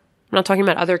Shlomo. I'm not talking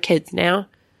about other kids now.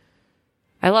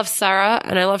 I love Sarah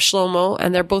and I love Shlomo,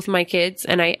 and they're both my kids.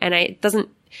 And I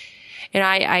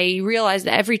realize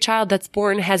that every child that's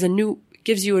born has a new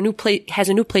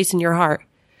place in your heart.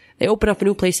 They open up a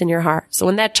new place in your heart. So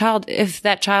when if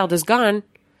that child is gone,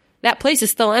 that place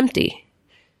is still empty.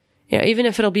 You know, even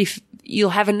if you'll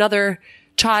have another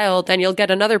child and you'll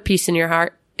get another piece in your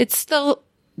heart, it's still,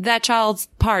 that child's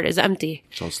part is empty.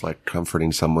 So it's like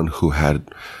comforting someone who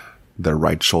had their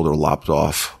right shoulder lopped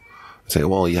off. Say,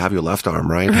 well, you have your left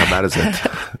arm, right? How bad is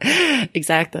it?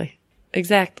 Exactly.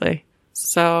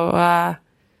 So,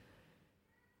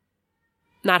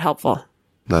 not helpful.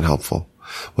 Not helpful.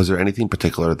 Was there anything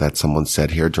particular that someone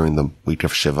said here during the week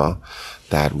of Shiva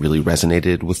that really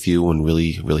resonated with you and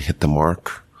really, really hit the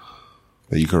mark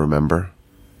that you can remember?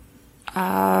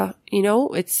 I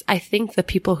think the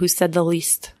people who said the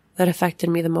least that affected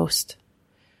me the most.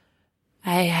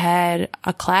 I had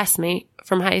a classmate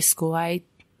from high school. I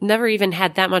never even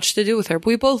had that much to do with her, but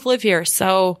we both live here.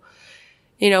 So,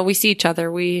 we see each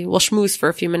other. We will schmooze for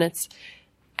a few minutes.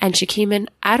 And she came in.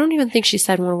 I don't even think she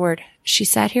said one word. She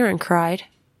sat here and cried.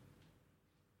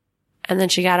 And then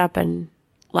she got up and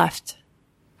left.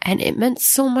 And it meant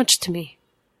so much to me,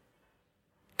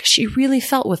 because she really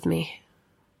felt with me.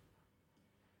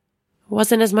 It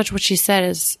wasn't as much what she said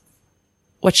as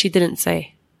what she didn't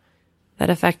say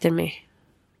that affected me.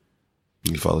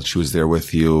 You felt that she was there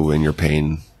with you in your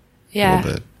pain a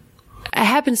little bit. It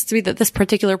happens to be that this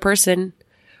particular person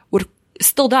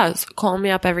still does call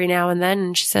me up every now and then,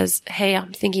 and she says, hey,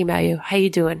 I'm thinking about you. How you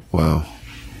doing? Wow.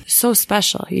 So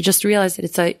special. You just realize that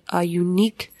it's a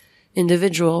unique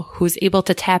individual who's able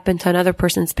to tap into another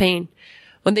person's pain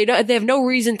when they have no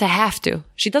reason to have to.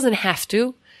 She doesn't have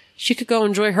to. She could go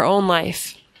enjoy her own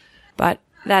life, but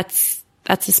that's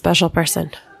a special person.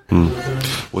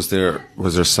 Was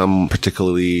there some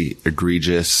particularly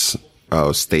egregious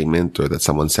statement or that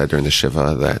someone said during the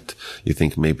Shiva that you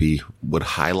think maybe would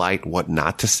highlight what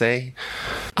not to say?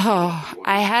 Oh,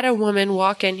 I had a woman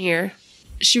walk in here.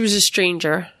 She was a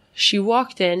stranger. She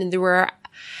walked in and there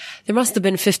must have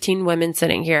been 15 women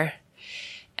sitting here.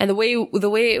 And the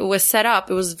way it was set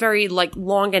up, it was very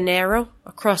long and narrow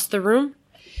across the room.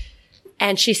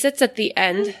 And she sits at the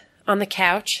end on the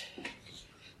couch.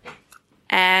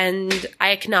 And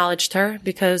I acknowledged her,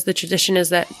 because the tradition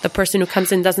is that the person who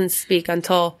comes in doesn't speak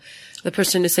until the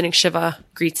person who's sitting Shiva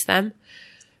greets them.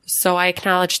 So I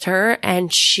acknowledged her,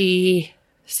 and she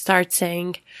starts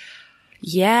saying,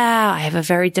 yeah, I have a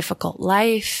very difficult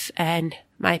life, and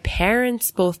my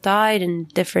parents both died in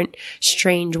different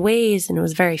strange ways, and it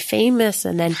was very famous.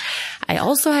 And then I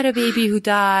also had a baby who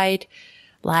died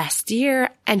last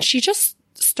year. And she just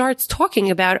starts talking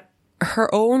about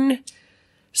her own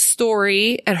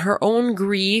story and her own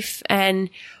grief and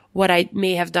what I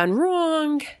may have done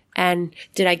wrong. And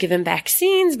did I give him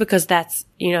vaccines? Because that's,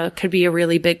 could be a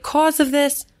really big cause of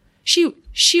this.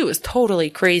 She was totally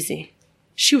crazy.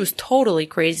 She was totally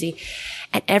crazy.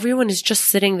 And everyone is just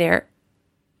sitting there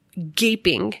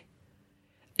gaping.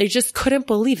 They just couldn't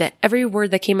believe it. Every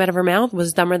word that came out of her mouth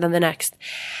was dumber than the next.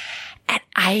 And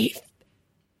I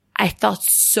felt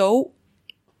so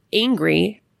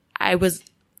angry. I was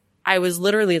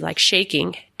literally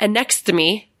shaking. And next to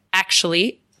me,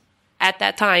 actually, at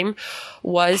that time,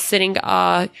 was sitting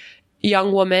a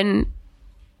young woman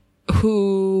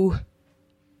who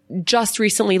just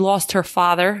recently lost her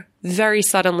father very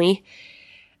suddenly.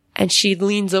 And she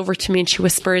leans over to me and she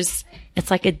whispers, it's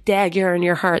like a dagger in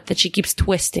your heart that she keeps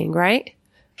twisting, right?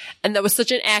 And that was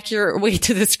such an accurate way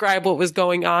to describe what was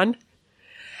going on.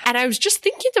 And I was just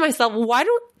thinking to myself,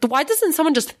 why doesn't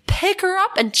someone just pick her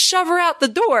up and shove her out the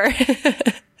door?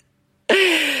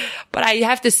 But I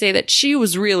have to say that she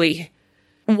was really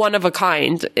one of a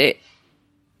kind.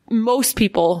 Most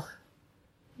people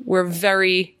were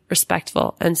very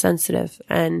respectful and sensitive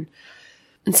and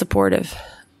supportive.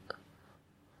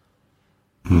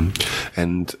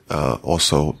 And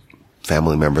also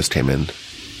family members came in.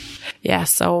 Yeah,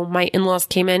 so my in-laws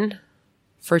came in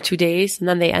for 2 days, and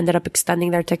then they ended up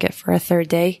extending their ticket for a third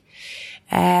day.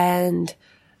 And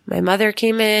My mother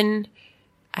came in.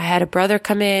 I had a brother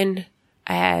come in.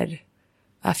 I had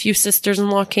a few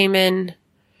sisters-in-law came in,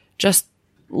 just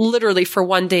literally for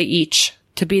one day each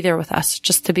to be there with us,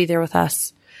 just to be there with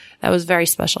us. That was very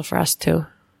special for us too.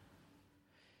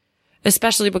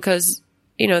 Especially because,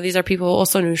 these are people who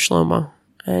also knew Shlomo,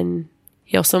 and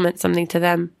he also meant something to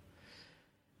them.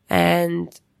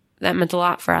 And that meant a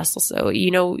lot for us also.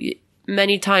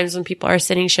 Many times when people are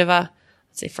sitting Shiva,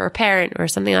 let's say for a parent or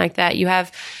something like that, you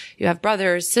have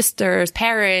brothers, sisters,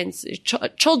 parents,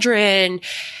 children,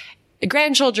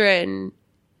 grandchildren,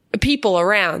 people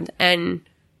around. And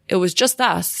it was just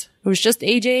us. It was just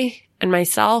AJ and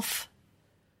myself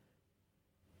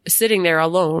sitting there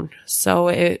alone. So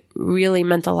it really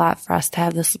meant a lot for us to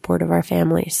have the support of our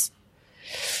families.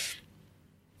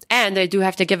 And I do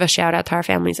have to give a shout out to our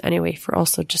families anyway for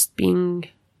also just being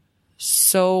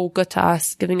so good to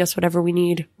us, giving us whatever we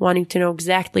need, wanting to know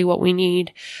exactly what we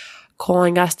need,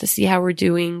 calling us to see how we're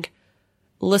doing,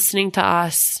 listening to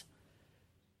us,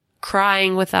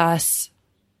 crying with us.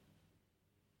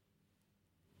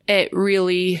 It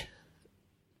really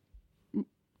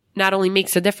not only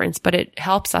makes a difference, but it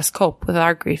helps us cope with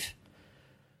our grief.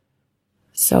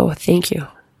 So thank you.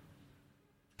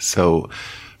 So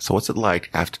what's it like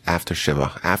after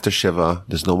Shiva? After Shiva,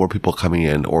 there's no more people coming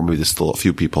in, or maybe there's still a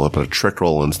few people, but a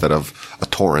trickle instead of a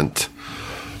torrent.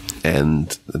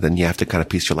 And then you have to kind of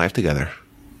piece your life together.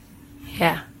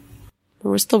 Yeah.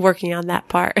 We're still working on that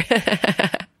part.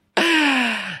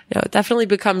 It definitely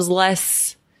becomes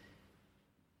less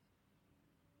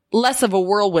of a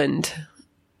whirlwind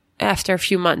after a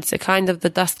few months.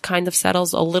 The dust kind of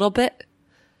settles a little bit.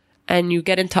 And you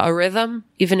get into a rhythm,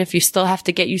 even if you still have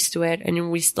to get used to it, and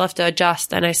we still have to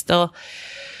adjust, and I still,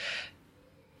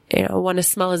 want to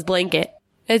smell his blanket.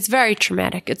 It's very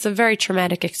traumatic. It's a very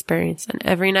traumatic experience. And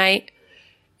every night,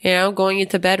 going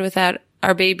into bed without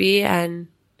our baby and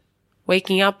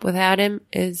waking up without him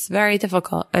is very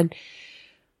difficult. And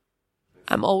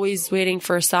I'm always waiting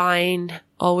for a sign,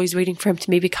 always waiting for him to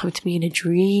maybe come to me in a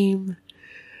dream,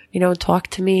 talk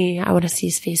to me. I want to see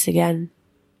his face again.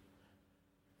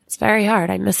 It's very hard.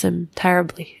 I miss him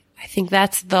terribly. I think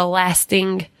that's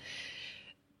the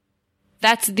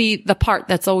part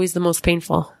that's always the most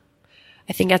painful.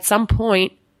 I think at some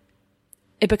point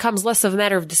it becomes less of a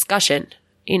matter of discussion,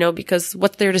 because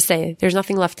what's there to say? There's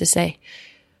nothing left to say.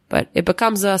 But it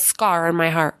becomes a scar on my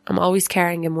heart. I'm always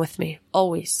carrying him with me.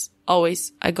 Always.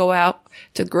 Always. I go out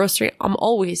to the grocery. I'm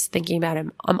always thinking about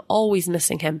him. I'm always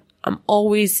missing him.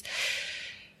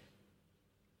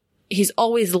 He's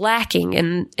always lacking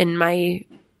in my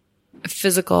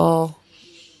physical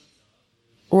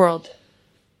world.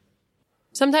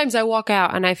 Sometimes I walk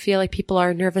out and I feel like people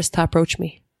are nervous to approach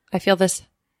me. I feel this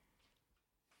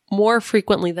more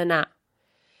frequently than not.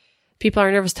 People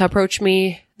are nervous to approach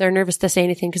me. They're nervous to say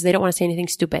anything because they don't want to say anything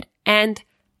stupid. And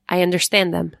I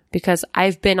understand them because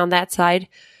I've been on that side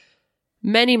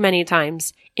many, many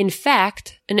times. In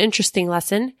fact, an interesting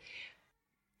lesson,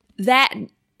 that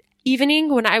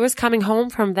evening when I was coming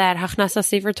home from that Hachnasa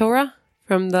Sefer Torah,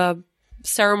 from the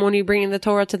ceremony bringing the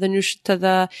Torah to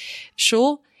the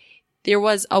shul, there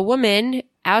was a woman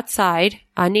outside,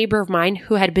 a neighbor of mine,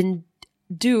 who had been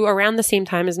due around the same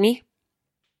time as me.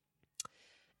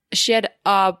 She had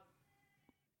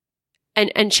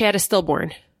she had a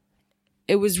stillborn.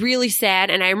 It was really sad,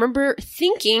 and I remember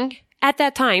thinking at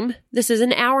that time, this is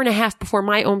an hour and a half before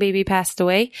my own baby passed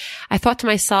away, I thought to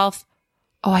myself,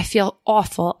 oh, I feel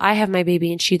awful. I have my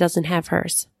baby and she doesn't have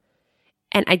hers.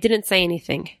 And I didn't say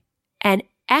anything. And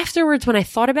afterwards, when I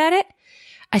thought about it,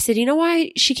 I said, you know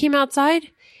why she came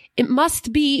outside? It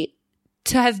must be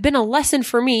to have been a lesson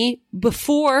for me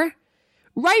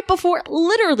right before,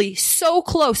 literally so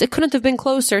close. It couldn't have been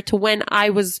closer to when I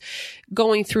was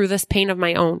going through this pain of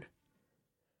my own.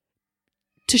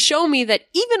 To show me that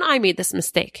even I made this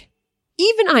mistake.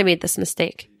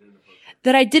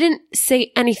 That I didn't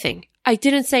say anything. I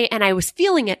didn't say, and I was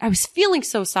feeling it. I was feeling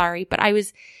so sorry, but I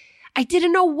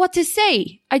didn't know what to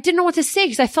say. I didn't know what to say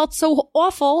because I felt so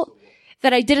awful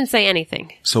that I didn't say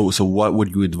anything. So what would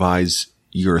you advise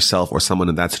yourself or someone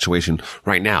in that situation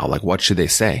right now? Like, what should they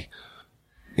say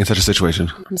in such a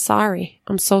situation? I'm sorry.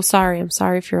 I'm so sorry. I'm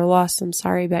sorry if you're lost. I'm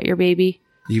sorry about your baby.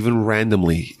 Even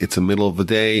randomly. It's the middle of the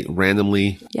day,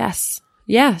 randomly. Yes.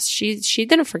 Yes. She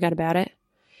didn't forget about it.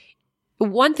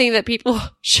 One thing that people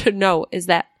should know is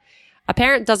that a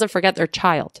parent doesn't forget their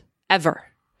child, ever.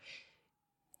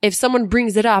 If someone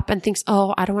brings it up and thinks,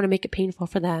 oh, I don't want to make it painful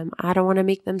for them. I don't want to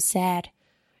make them sad.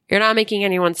 You're not making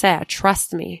anyone sad.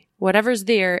 Trust me. Whatever's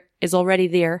there is already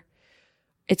there.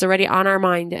 It's already on our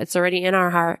mind. It's already in our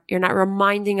heart. You're not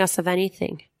reminding us of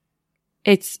anything.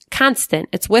 It's constant.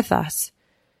 It's with us.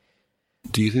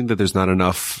 Do you think that there's not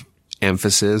enough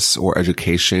emphasis or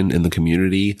education in the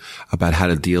community about how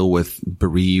to deal with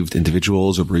bereaved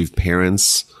individuals or bereaved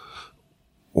parents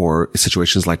or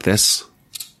situations like this?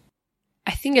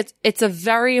 I think it's a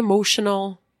very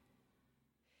emotional,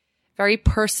 very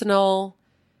personal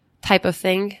type of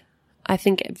thing. I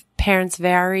think parents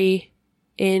vary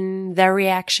in their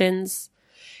reactions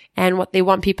and what they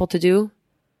want people to do.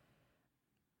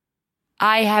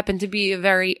 I happen to be a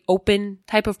very open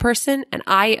type of person, and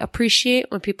I appreciate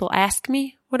when people ask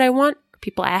me what I want.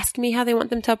 People ask me how they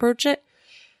want them to approach it.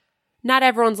 Not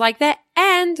everyone's like that.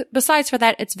 And besides for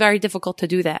that, it's very difficult to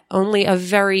do that. Only a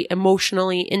very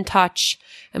emotionally in touch,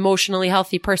 emotionally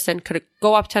healthy person could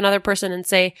go up to another person and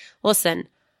say, listen,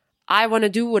 I want to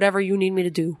do whatever you need me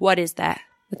to do. What is that?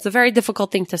 It's a very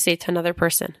difficult thing to say to another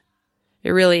person.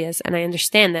 It really is. And I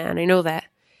understand that and I know that.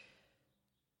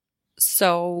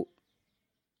 So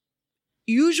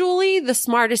usually the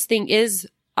smartest thing is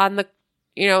on the,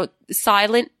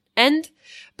 silent end.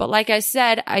 But like I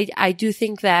said, I do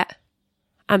think that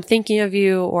I'm thinking of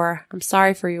you, or I'm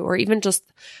sorry for you, or even just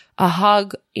a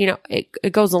hug,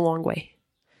 it goes a long way.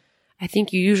 I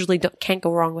think you usually can't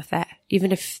go wrong with that,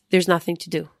 even if there's nothing to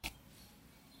do.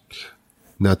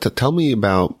 Now, tell me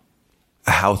about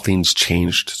how things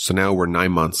changed. So now we're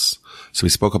 9 months. So we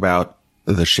spoke about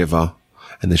the Shiva,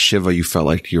 and the Shiva, you felt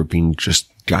like you're being just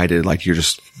guided, like you're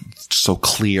just so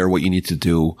clear what you need to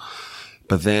do.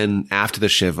 But then after the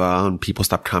Shiva, and people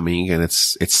stop coming, and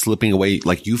it's slipping away,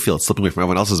 like you feel it's slipping away from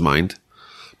everyone else's mind,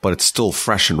 but it's still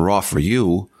fresh and raw for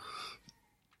you.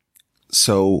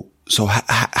 So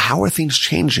how are things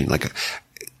changing? Like,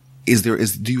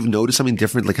 do you notice something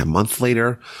different like a month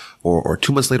later or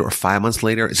 2 months later or 5 months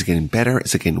later? Is it getting better?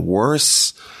 Is it getting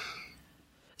worse?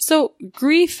 So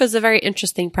grief is a very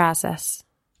interesting process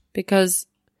because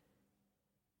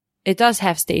it does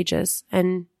have stages,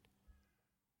 and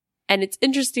it's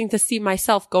interesting to see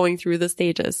myself going through the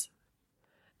stages.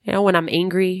 When I'm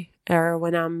angry or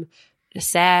when I'm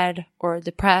sad or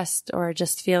depressed or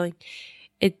just feeling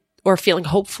it or feeling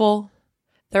hopeful.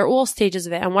 They're all stages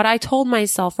of it. And what I told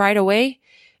myself right away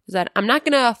is that I'm not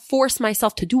going to force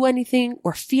myself to do anything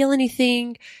or feel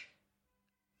anything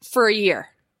for a year.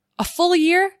 A full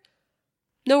year,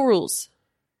 no rules.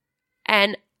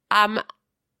 And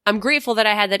I'm grateful that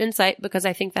I had that insight because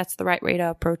I think that's the right way to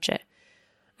approach it.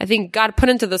 I think God put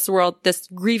into this world this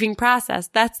grieving process.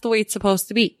 That's the way it's supposed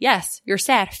to be. Yes, you're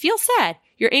sad. Feel sad.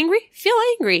 You're angry. Feel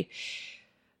angry.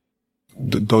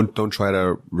 Don't try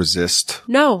to resist.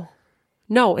 No,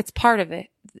 it's part of it.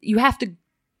 You have to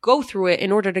go through it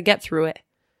in order to get through it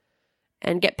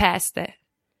and get past it.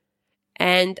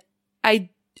 And I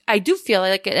do feel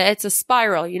like it's a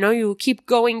spiral. You keep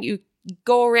going, you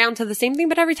go around to the same thing,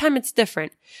 but every time it's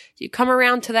different. You come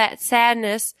around to that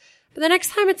sadness, but the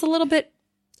next time it's a little bit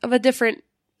of a different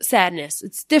sadness.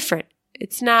 It's different.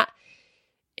 It's not,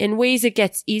 in ways it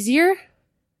gets easier.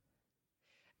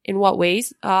 In what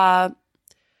ways?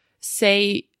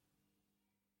 Say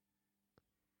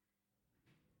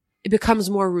it becomes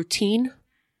more routine,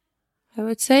 I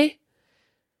would say.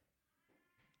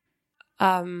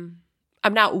 I'm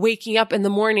not waking up in the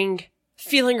morning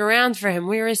feeling around for him.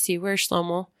 Where is he? Where's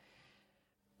Shlomo?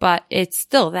 But it's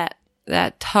still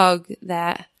that tug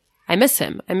that I miss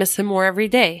him. I miss him more every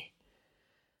day.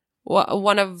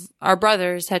 One of our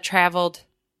brothers had traveled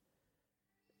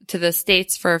to the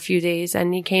States for a few days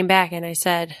and he came back and I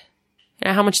said,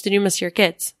 how much did you miss your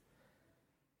kids?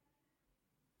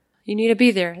 You need to be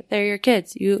there. They're your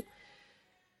kids. You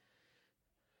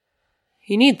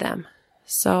need them.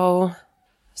 So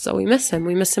we miss him.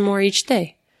 We miss him more each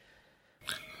day.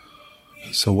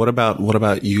 So what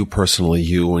about you personally,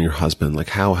 you and your husband? Like,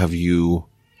 how have you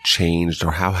changed,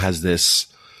 or how has this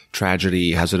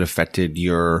tragedy, has it affected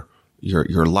your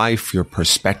life, your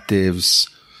perspectives?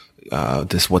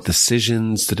 What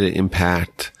decisions did it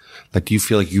impact? Like, do you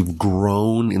feel like you've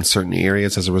grown in certain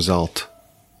areas as a result?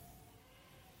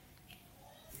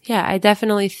 Yeah, I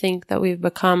definitely think that we've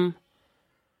become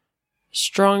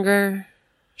stronger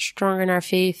in our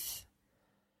faith,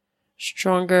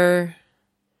 stronger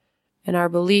in our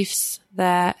beliefs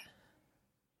that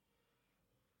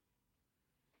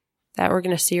we're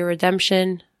going to see a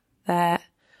redemption, that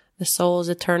the soul is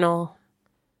eternal,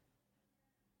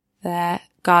 that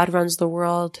God runs the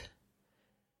world,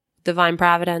 divine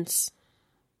providence,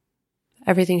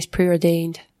 everything's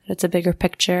preordained. It's a bigger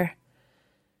picture.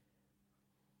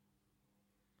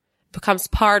 It becomes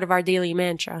part of our daily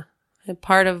mantra and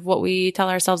part of what we tell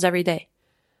ourselves every day.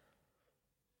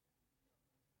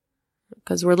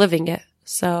 Because we're living it.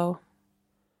 So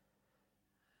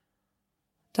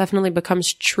definitely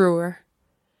becomes truer.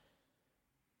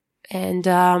 And,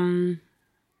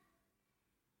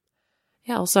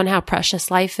 also on how precious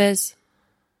life is.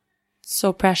 It's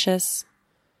so precious.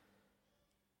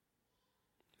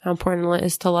 How important it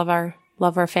is to love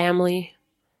our family,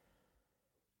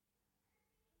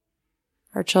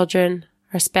 our children,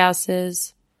 our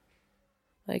spouses.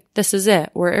 Like, this is it.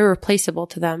 We're irreplaceable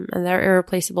to them, and they're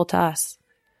irreplaceable to us.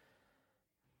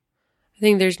 I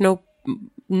think there's no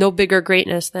bigger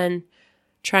greatness than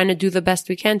trying to do the best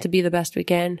we can to be the best we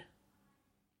can.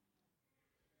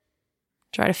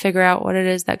 Try to figure out what it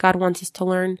is that God wants us to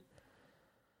learn.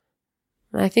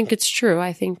 And I think it's true.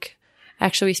 I think,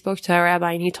 actually, we spoke to our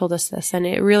rabbi and he told us this, and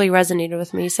it really resonated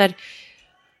with me. He said,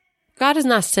 God is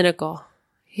not cynical.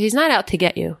 He's not out to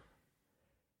get you.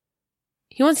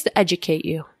 He wants to educate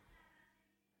you.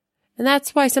 And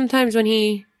that's why sometimes when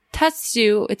he tests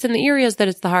you, it's in the areas that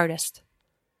it's the hardest.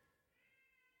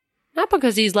 Not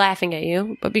because he's laughing at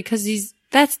you, but because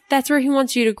that's where he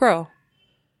wants you to grow.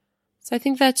 So I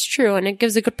think that's true, and it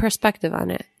gives a good perspective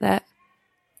on it, that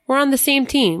we're on the same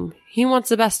team. He wants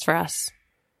the best for us.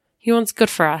 He wants good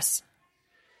for us.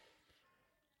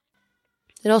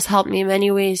 It also helped me in many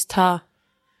ways to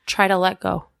try to let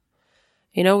go.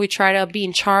 You know, we try to be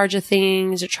in charge of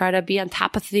things or try to be on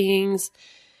top of things.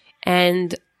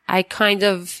 And I kind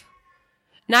of,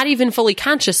 not even fully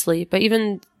consciously, but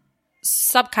even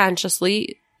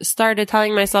subconsciously started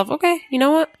telling myself, okay, you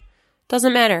know what?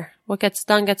 Doesn't matter. What gets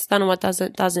done, and what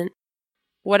doesn't.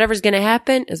 Whatever's going to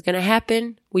happen is going to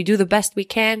happen. We do the best we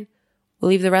can. We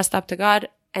leave the rest up to God.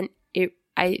 And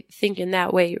I think in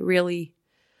that way, really,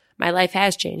 my life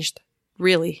has changed.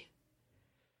 Really.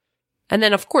 And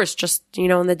then, of course, just,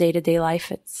 in the day-to-day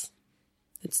life, it's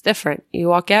different. You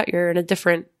walk out, you're in a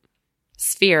different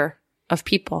sphere of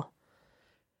people.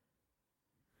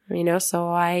 So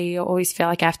I always feel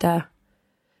like I have to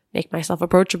make myself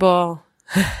approachable.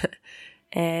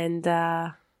 And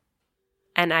I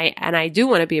do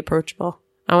want to be approachable.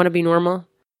 I want to be normal.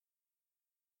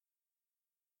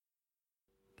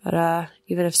 But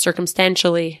even if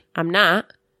circumstantially I'm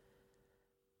not,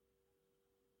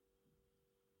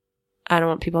 I don't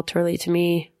want people to relate to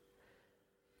me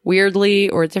weirdly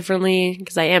or differently,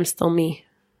 because I am still me.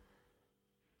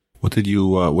 What did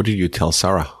you tell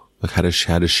Sarah? Like,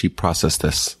 how does she process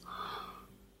this?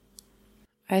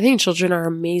 I think children are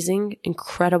amazing,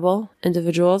 incredible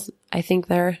individuals. I think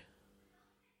they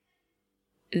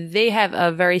have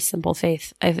a very simple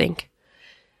faith, I think.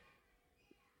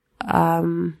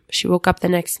 She woke up the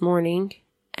next morning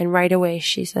and right away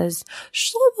she says,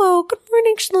 Shlomo, good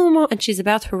morning, Shlomo. And she's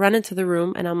about to run into the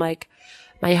room. And I'm like,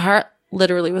 my heart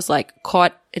literally was like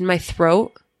caught in my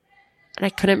throat and I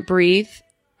couldn't breathe.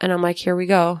 And I'm like, here we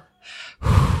go.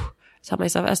 I tell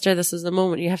myself, Esther, this is the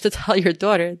moment you have to tell your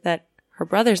daughter that her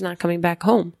brother's not coming back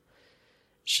home.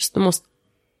 It's just the most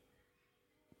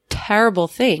terrible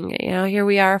thing. Here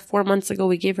we are 4 months ago.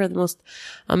 We gave her the most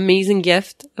amazing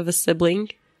gift of a sibling.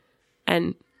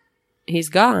 And he's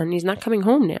gone. He's not coming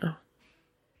home now.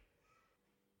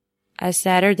 I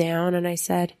sat her down and I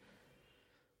said,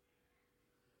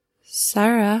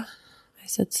 Sarah,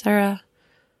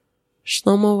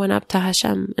 Shlomo went up to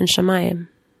Hashem in Shemayim.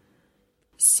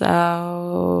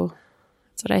 So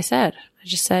that's what I said. I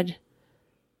just said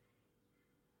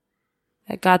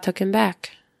that God took him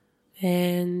back.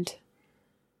 And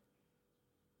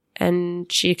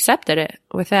she accepted it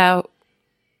without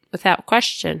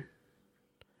question,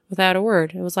 without a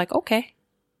word. It was like, okay.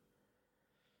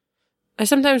 I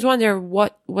sometimes wonder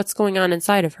what's going on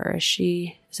inside of her.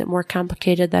 Is it more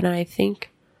complicated than I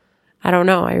think? I don't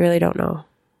know. I really don't know.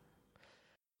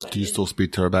 Do you still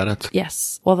speak to her about it?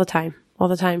 Yes, all the time. All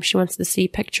the time. She wants to see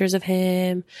pictures of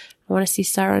him. I want to see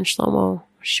Sarah and Shlomo.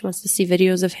 She wants to see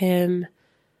videos of him.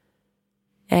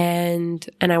 And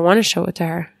I want to show it to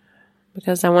her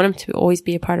because I want him to always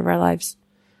be a part of our lives.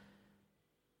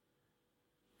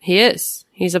 He is.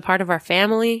 He's a part of our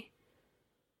family.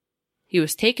 He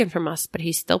was taken from us, but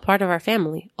he's still part of our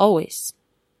family, always.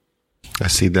 I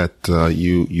see that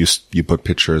you put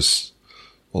pictures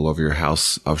all over your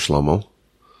house of Shlomo.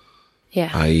 Yeah.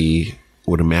 I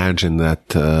would imagine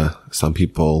that some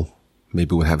people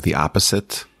maybe would have the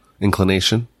opposite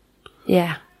inclination.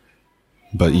 Yeah.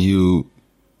 But you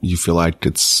feel like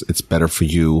it's better for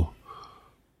you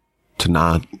to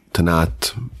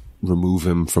not remove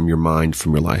him from your mind,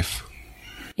 from your life.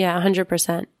 Yeah,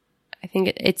 100%. I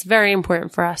think it's very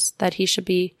important for us that he should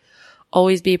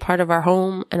always be part of our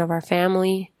home and of our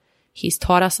family. He's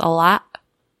taught us a lot,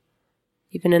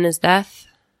 even in his death.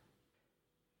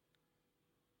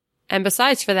 And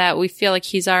besides for that, we feel like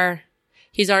he's our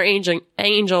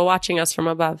angel watching us from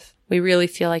above. We really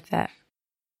feel like that.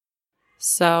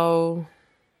 So,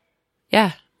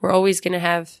 yeah, we're always going to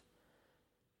have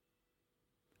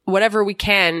whatever we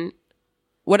can,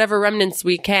 whatever remnants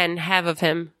we can have of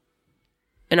him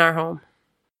in our home.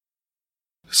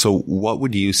 So what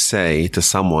would you say to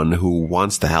someone who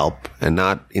wants to help and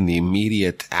not in the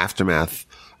immediate aftermath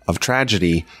of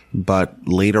tragedy, but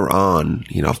later on,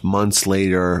 months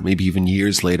later, maybe even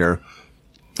years later,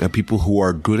 people who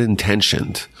are good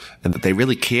intentioned and that they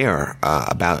really care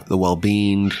about the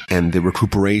well-being and the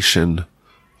recuperation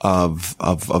of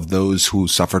those who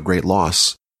suffered great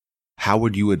loss? How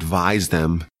would you advise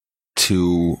them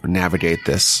to navigate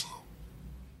this?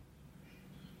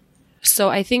 So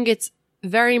I think it's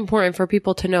very important for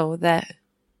people to know that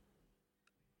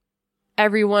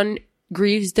everyone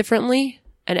grieves differently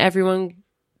and everyone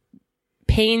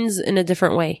pains in a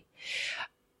different way.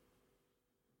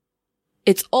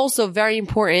 It's also very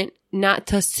important not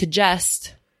to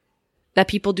suggest that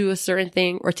people do a certain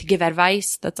thing or to give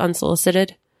advice that's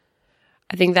unsolicited.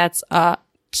 I think that's a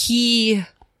key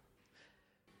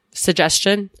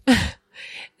suggestion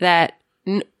that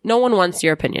no one wants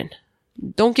your opinion.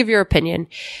 Don't give your opinion.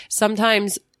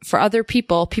 Sometimes for other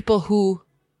people who,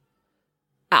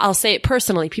 I'll say it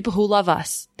personally, people who love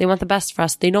us, they want the best for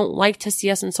us. They don't like to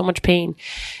see us in so much pain.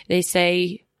 They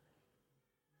say,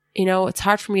 it's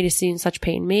hard for me to see in such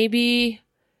pain. Maybe,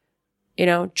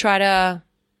 try to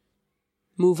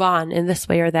move on in this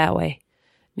way or that way.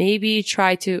 Maybe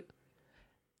try to.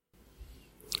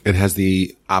 It has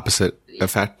the opposite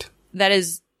effect.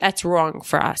 That's wrong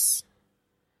for us.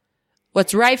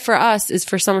 What's right for us is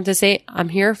for someone to say, I'm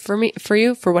here for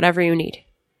you, for whatever you need.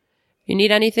 If you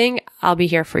need anything, I'll be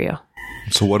here for you.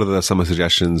 So what are some of the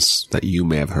suggestions that you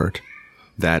may have heard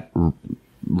that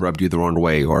rubbed you the wrong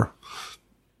way or?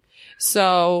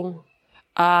 So,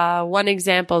 one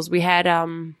example is we had,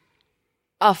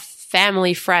 a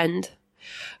family friend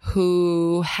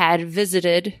who had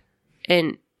visited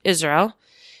in Israel.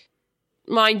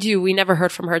 Mind you, we never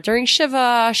heard from her during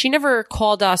Shiva. She never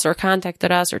called us or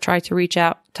contacted us or tried to reach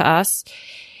out to us.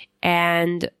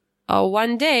 And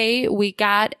one day we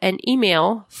got an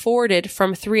email forwarded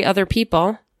from 3 other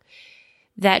people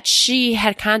that she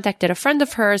had contacted a friend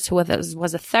of hers who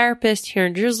was a therapist here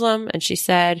in Jerusalem. And she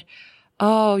said,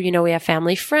 oh, we have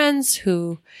family friends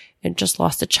who just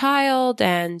lost a child.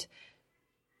 And,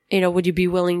 would you be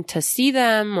willing to see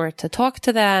them or to talk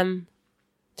to them,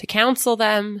 to counsel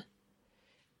them?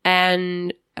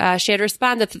 And she had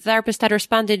responded, the therapist had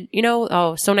responded,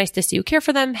 oh, so nice to see you care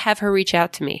for them. Have her reach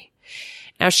out to me.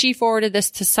 Now she forwarded this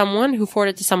to someone who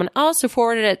forwarded it to someone else who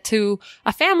forwarded it to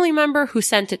a family member who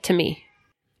sent it to me.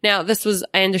 Now this was,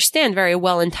 I understand, very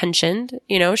well intentioned.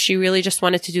 She really just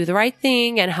wanted to do the right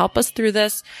thing and help us through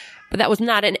this, but that was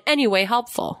not in any way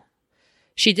helpful.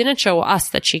 She didn't show us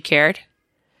that she cared.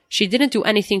 She didn't do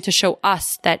anything to show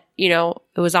us that, it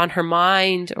was on her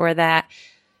mind or that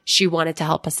she wanted to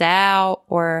help us out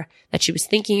or that she was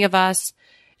thinking of us.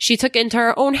 She took into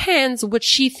her own hands what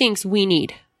she thinks we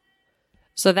need.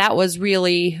 So that was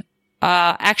really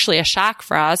actually a shock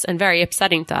for us and very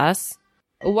upsetting to us.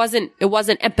 It wasn't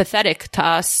empathetic to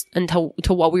us and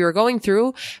to what we were going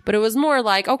through, but it was more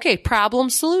like, okay,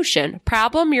 problem, solution.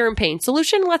 Problem, you're in pain.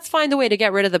 Solution, let's find a way to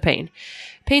get rid of the pain.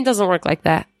 Pain doesn't work like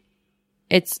that.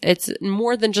 It's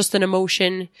more than just an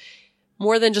emotion,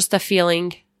 more than just a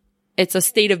feeling. It's a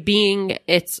state of being.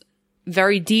 It's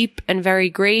very deep and very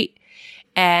great.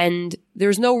 And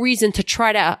there's no reason to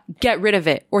try to get rid of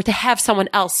it or to have someone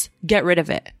else get rid of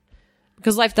it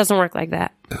because life doesn't work like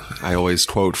that. I always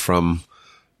quote from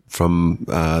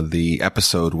the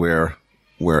episode where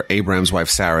Abraham's wife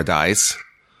Sarah dies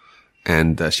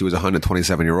and she was a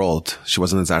 127-year-old. She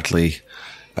wasn't exactly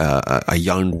a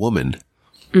young woman.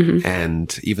 Mm-hmm.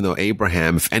 And even though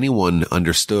Abraham, if anyone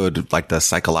understood like the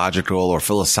psychological or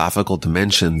philosophical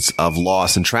dimensions of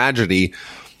loss and tragedy,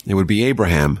 it would be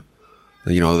Abraham,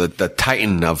 the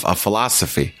titan of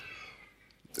philosophy.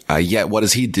 Yet what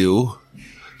does he do?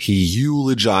 He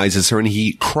eulogizes her and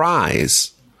he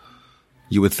cries.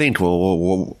 You would think,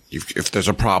 well, if there's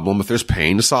a problem, if there's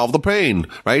pain, solve the pain,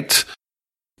 right?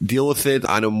 Deal with it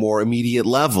on a more immediate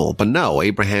level. But no,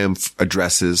 Abraham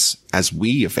addresses,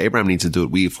 if Abraham needs to do it,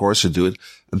 we of course should do it,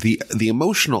 the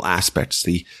emotional aspects,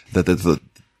 the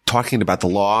talking about the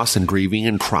loss and grieving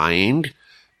and crying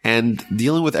and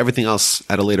dealing with everything else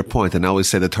at a later point. And I always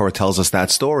say the Torah tells us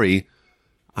that story.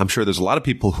 I'm sure there's a lot of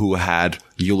people who had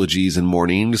eulogies and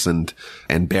mournings and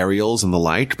burials and the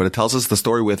like, but it tells us the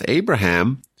story with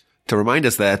Abraham to remind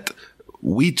us that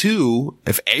we too,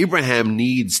 if Abraham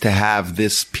needs to have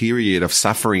this period of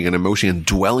suffering and emotion and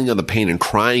dwelling on the pain and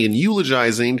crying and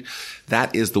eulogizing,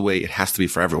 that is the way it has to be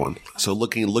for everyone. So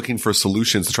looking for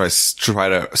solutions to try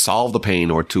to solve the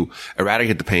pain or to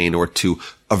eradicate the pain or to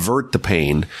avert the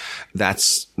pain,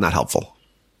 that's not helpful.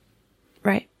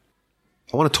 Right.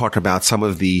 I want to talk about some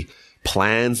of the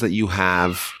plans that you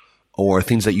have or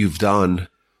things that you've done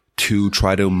to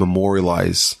try to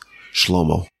memorialize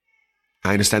Shlomo.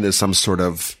 I understand there's some sort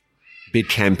of big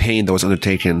campaign that was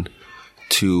undertaken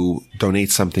to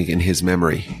donate something in his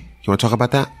memory. You want to talk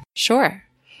about that? Sure.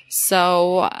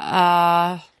 So,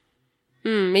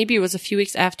 maybe it was a few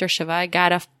weeks after Shiva, I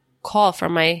got a call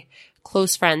from my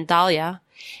close friend Dahlia,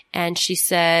 and she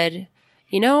said,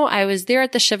 I was there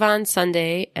at the Shiva on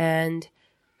Sunday, and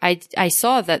I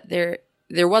saw that there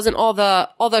wasn't all the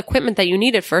equipment that you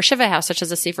needed for a Shiva house, such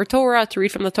as a Sefer Torah to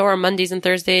read from the Torah Mondays and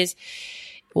Thursdays.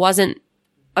 It wasn't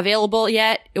available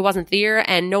yet. It wasn't there,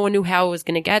 and no one knew how it was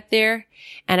going to get there.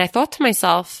 And I thought to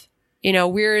myself,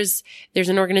 there's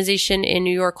an organization in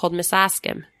New York called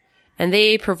Misaskim, and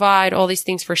they provide all these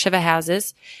things for Shiva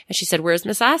houses. And she said, "Where's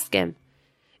Misaskim?"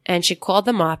 And she called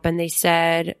them up, and they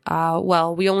said,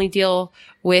 well, we only deal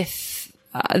with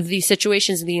these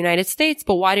situations in the United States,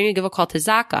 but why don't you give a call to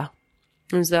Zaka?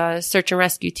 There's a search and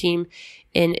rescue team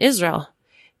in Israel.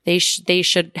 They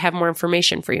should have more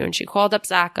information for you. And she called up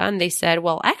Zaka, and they said,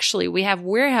 well, actually, we have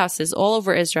warehouses all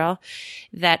over Israel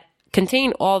that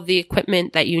contain all the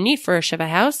equipment that you need for a Shiva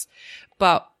house,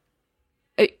 but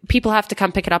people have to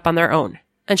come pick it up on their own.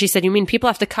 And she said, you mean people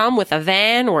have to come with a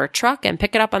van or a truck and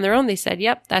pick it up on their own? They said,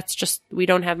 yep, we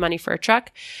don't have money for a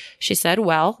truck. She said,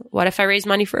 well, what if I raise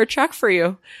money for a truck for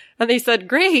you? And they said,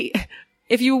 great.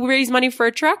 If you raise money for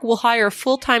a truck, we'll hire a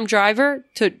full-time driver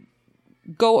to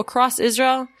go across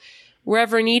Israel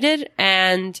wherever needed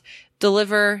and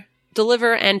deliver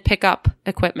and pick up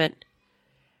equipment.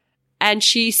 And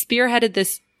she spearheaded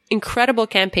this incredible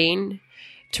campaign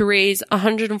to raise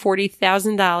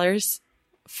 $140,000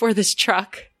 for this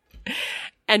truck.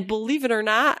 And believe it or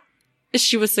not,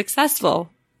 she was successful.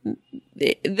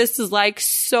 This is like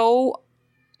so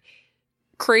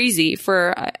crazy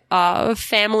for a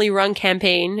family-run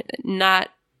campaign, not,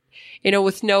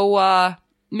 with no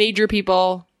major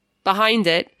people behind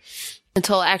it,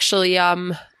 until actually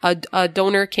a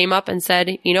donor came up and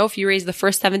said, if you raise the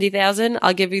first 70,000,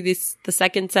 I'll give you the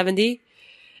second 70.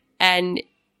 And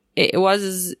it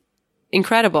was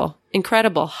incredible.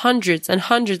 Hundreds and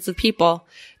hundreds of people,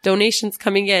 donations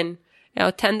coming in,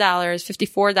 $10,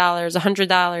 $54, $100,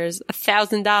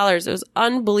 $1,000. It was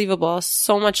unbelievable.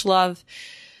 So much love,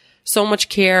 so much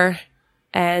care.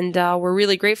 And we're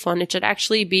really grateful, and it should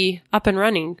actually be up and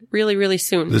running really, really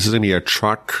soon. This is going to be a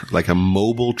truck, like a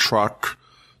mobile truck,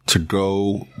 to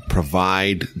go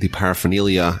provide the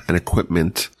paraphernalia and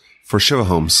equipment for Shiva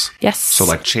homes. Yes. So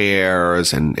like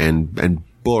chairs and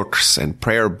books and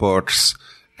prayer books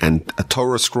and a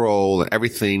Torah scroll and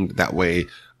everything. That way,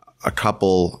 a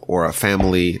couple or a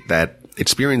family that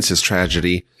experiences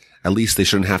tragedy, at least they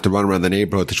shouldn't have to run around the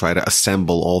neighborhood to try to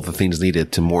assemble all the things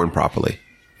needed to mourn properly.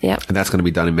 Yeah. And that's going to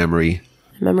be done in memory.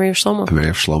 Memory of Shlomo. Memory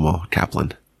of Shlomo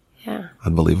Kaplan. Yeah.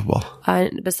 Unbelievable.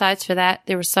 Besides for that,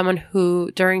 there was someone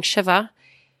who, during Shiva,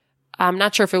 I'm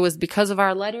not sure if it was because of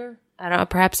our letter. I don't know,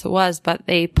 perhaps it was, but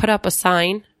they put up a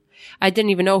sign. I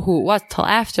didn't even know who it was till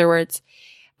afterwards.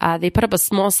 They put up a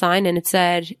small sign, and it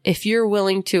said, if you're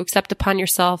willing to accept upon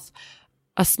yourself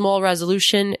a small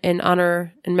resolution in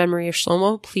honor and memory of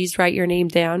Shlomo, please write your name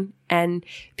down. And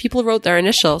people wrote their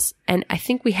initials. And I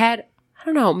think we had, I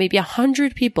don't know, maybe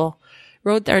 100 people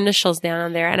wrote their initials down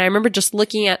on there. And I remember just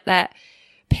looking at that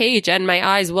page and my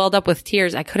eyes welled up with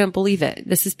tears. I couldn't believe it.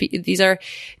 These are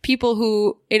people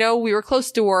who, we were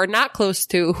close to or not close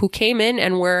to, who came in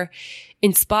and were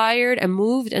inspired and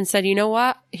moved and said, you know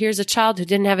what? Here's a child who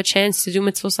didn't have a chance to do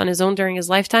mitzvahs on his own during his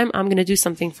lifetime. I'm going to do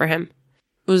something for him.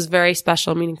 It was very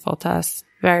special, meaningful to us.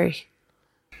 Very.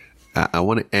 I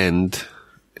want to end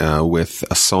with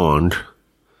a song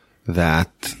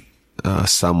that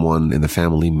someone in the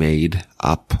family made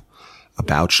up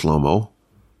about Shlomo.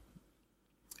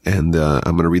 And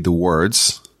I'm going to read the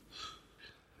words,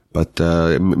 but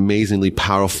amazingly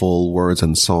powerful words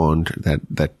and song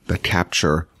that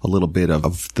capture a little bit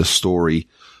of the story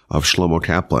of Shlomo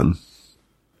Kaplan.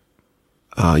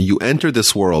 You entered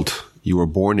this world. You were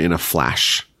born in a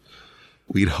flash.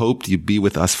 We'd hoped you'd be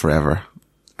with us forever.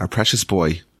 Our precious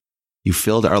boy, you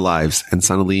filled our lives, and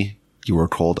suddenly you were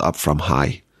called up from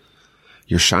high.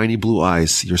 Your shiny blue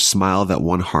eyes, your smile that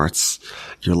won hearts,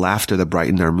 your laughter that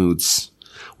brightened our moods.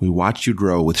 We watched you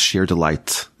grow with sheer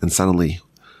delight, and suddenly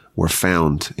were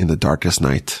found in the darkest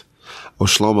night. Oh,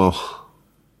 Shlomo,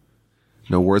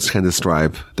 No words can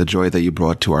describe the joy that you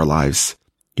brought to our lives.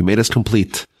 You made us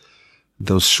complete.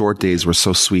 Those short days were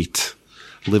so sweet,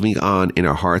 living on in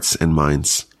our hearts and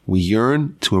minds. We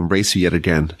yearn to embrace you yet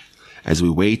again as we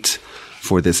wait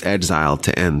for this exile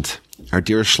to end. Our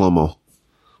dear Shlomo,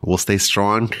 we'll stay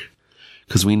strong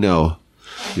because we know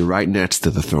you're right next to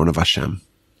the throne of Hashem.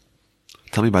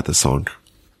 Tell me about this song.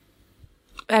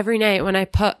 Every night when I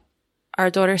put our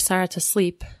daughter Sarah to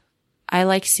sleep, I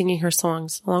like singing her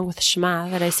songs along with Shema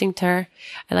that I sing to her.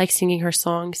 I like singing her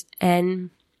songs. And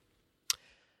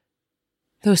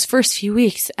those first few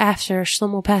weeks after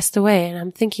Shlomo passed away, and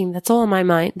I'm thinking that's all on my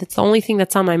mind. That's the only thing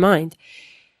that's on my mind.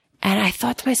 And I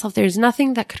thought to myself, there's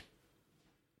nothing that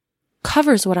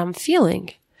covers what I'm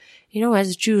feeling. You know,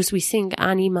 as Jews, we sing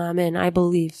Ani Ma'amin. I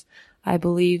believe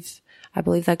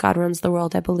that God runs the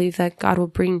world. I believe that God will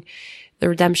bring the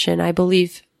redemption. I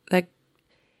believe that,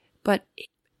 but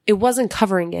it wasn't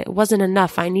covering it. It wasn't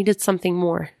enough. I needed something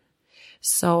more.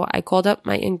 So I called up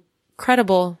my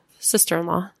incredible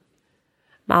sister-in-law,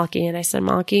 Malki, and I said,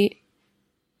 Malki,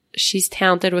 she's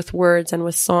talented with words and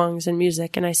with songs and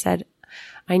music. And I said,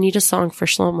 I need a song for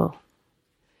Shlomo.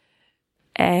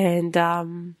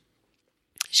 And,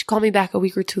 she called me back a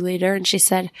week or two later and she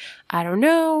said, I don't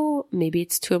know, maybe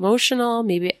it's too emotional.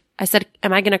 Maybe I said,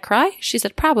 am I going to cry? She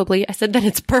said, probably. I said, then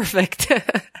it's perfect.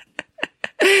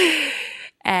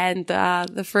 And,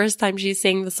 the first time she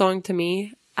sang the song to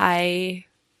me, I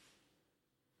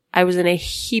was in a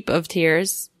heap of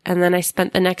tears. And then I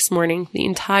spent the next morning, the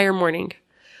entire morning,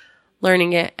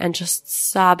 learning it and just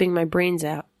sobbing my brains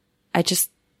out.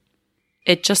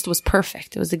 It just was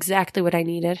perfect. It was exactly what I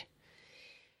needed.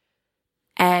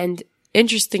 And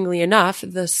interestingly enough,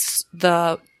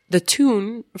 the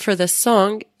tune for the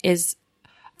song is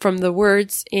from the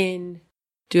words in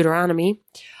Deuteronomy,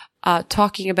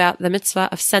 talking about the mitzvah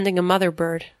of sending a mother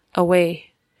bird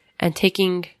away and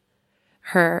taking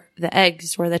the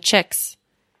eggs or the chicks.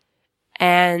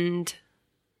 And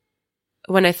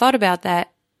when I thought about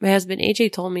that, my husband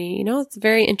AJ told me, you know, it's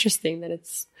very interesting that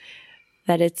it's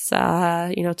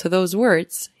to those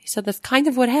words. He said, that's kind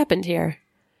of what happened here.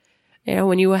 You know,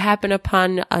 when you happen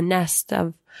upon a nest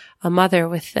of a mother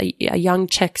with a young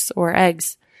chicks or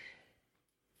eggs,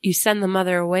 you send the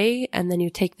mother away and then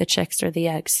you take the chicks or the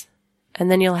eggs.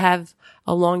 And then you'll have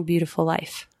a long, beautiful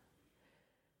life.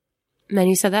 And then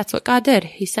he said, that's what God did.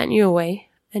 He sent you away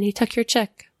and he took your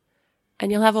chick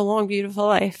and you'll have a long, beautiful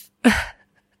life.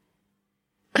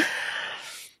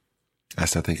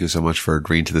 Esther, thank you so much for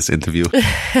agreeing to this interview.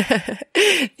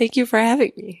 Thank you for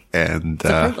having me. And it's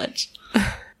a privilege.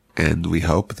 And we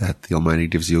hope that the Almighty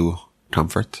gives you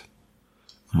comfort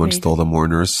amongst all the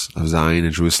mourners of Zion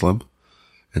and Jerusalem.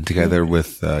 And together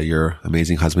with your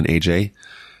amazing husband, AJ,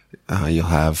 you'll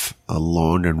have a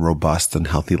long and robust and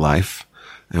healthy life.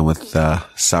 And with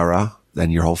Sarah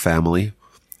and your whole family.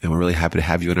 And we're really happy to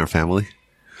have you in our family.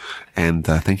 And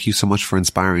thank you so much for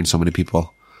inspiring so many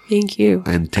people. Thank you.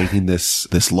 And taking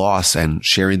this loss and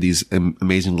sharing these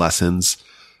amazing lessons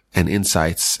and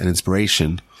insights and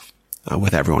inspiration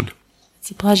with everyone. It's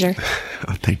a pleasure.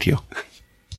 Thank you.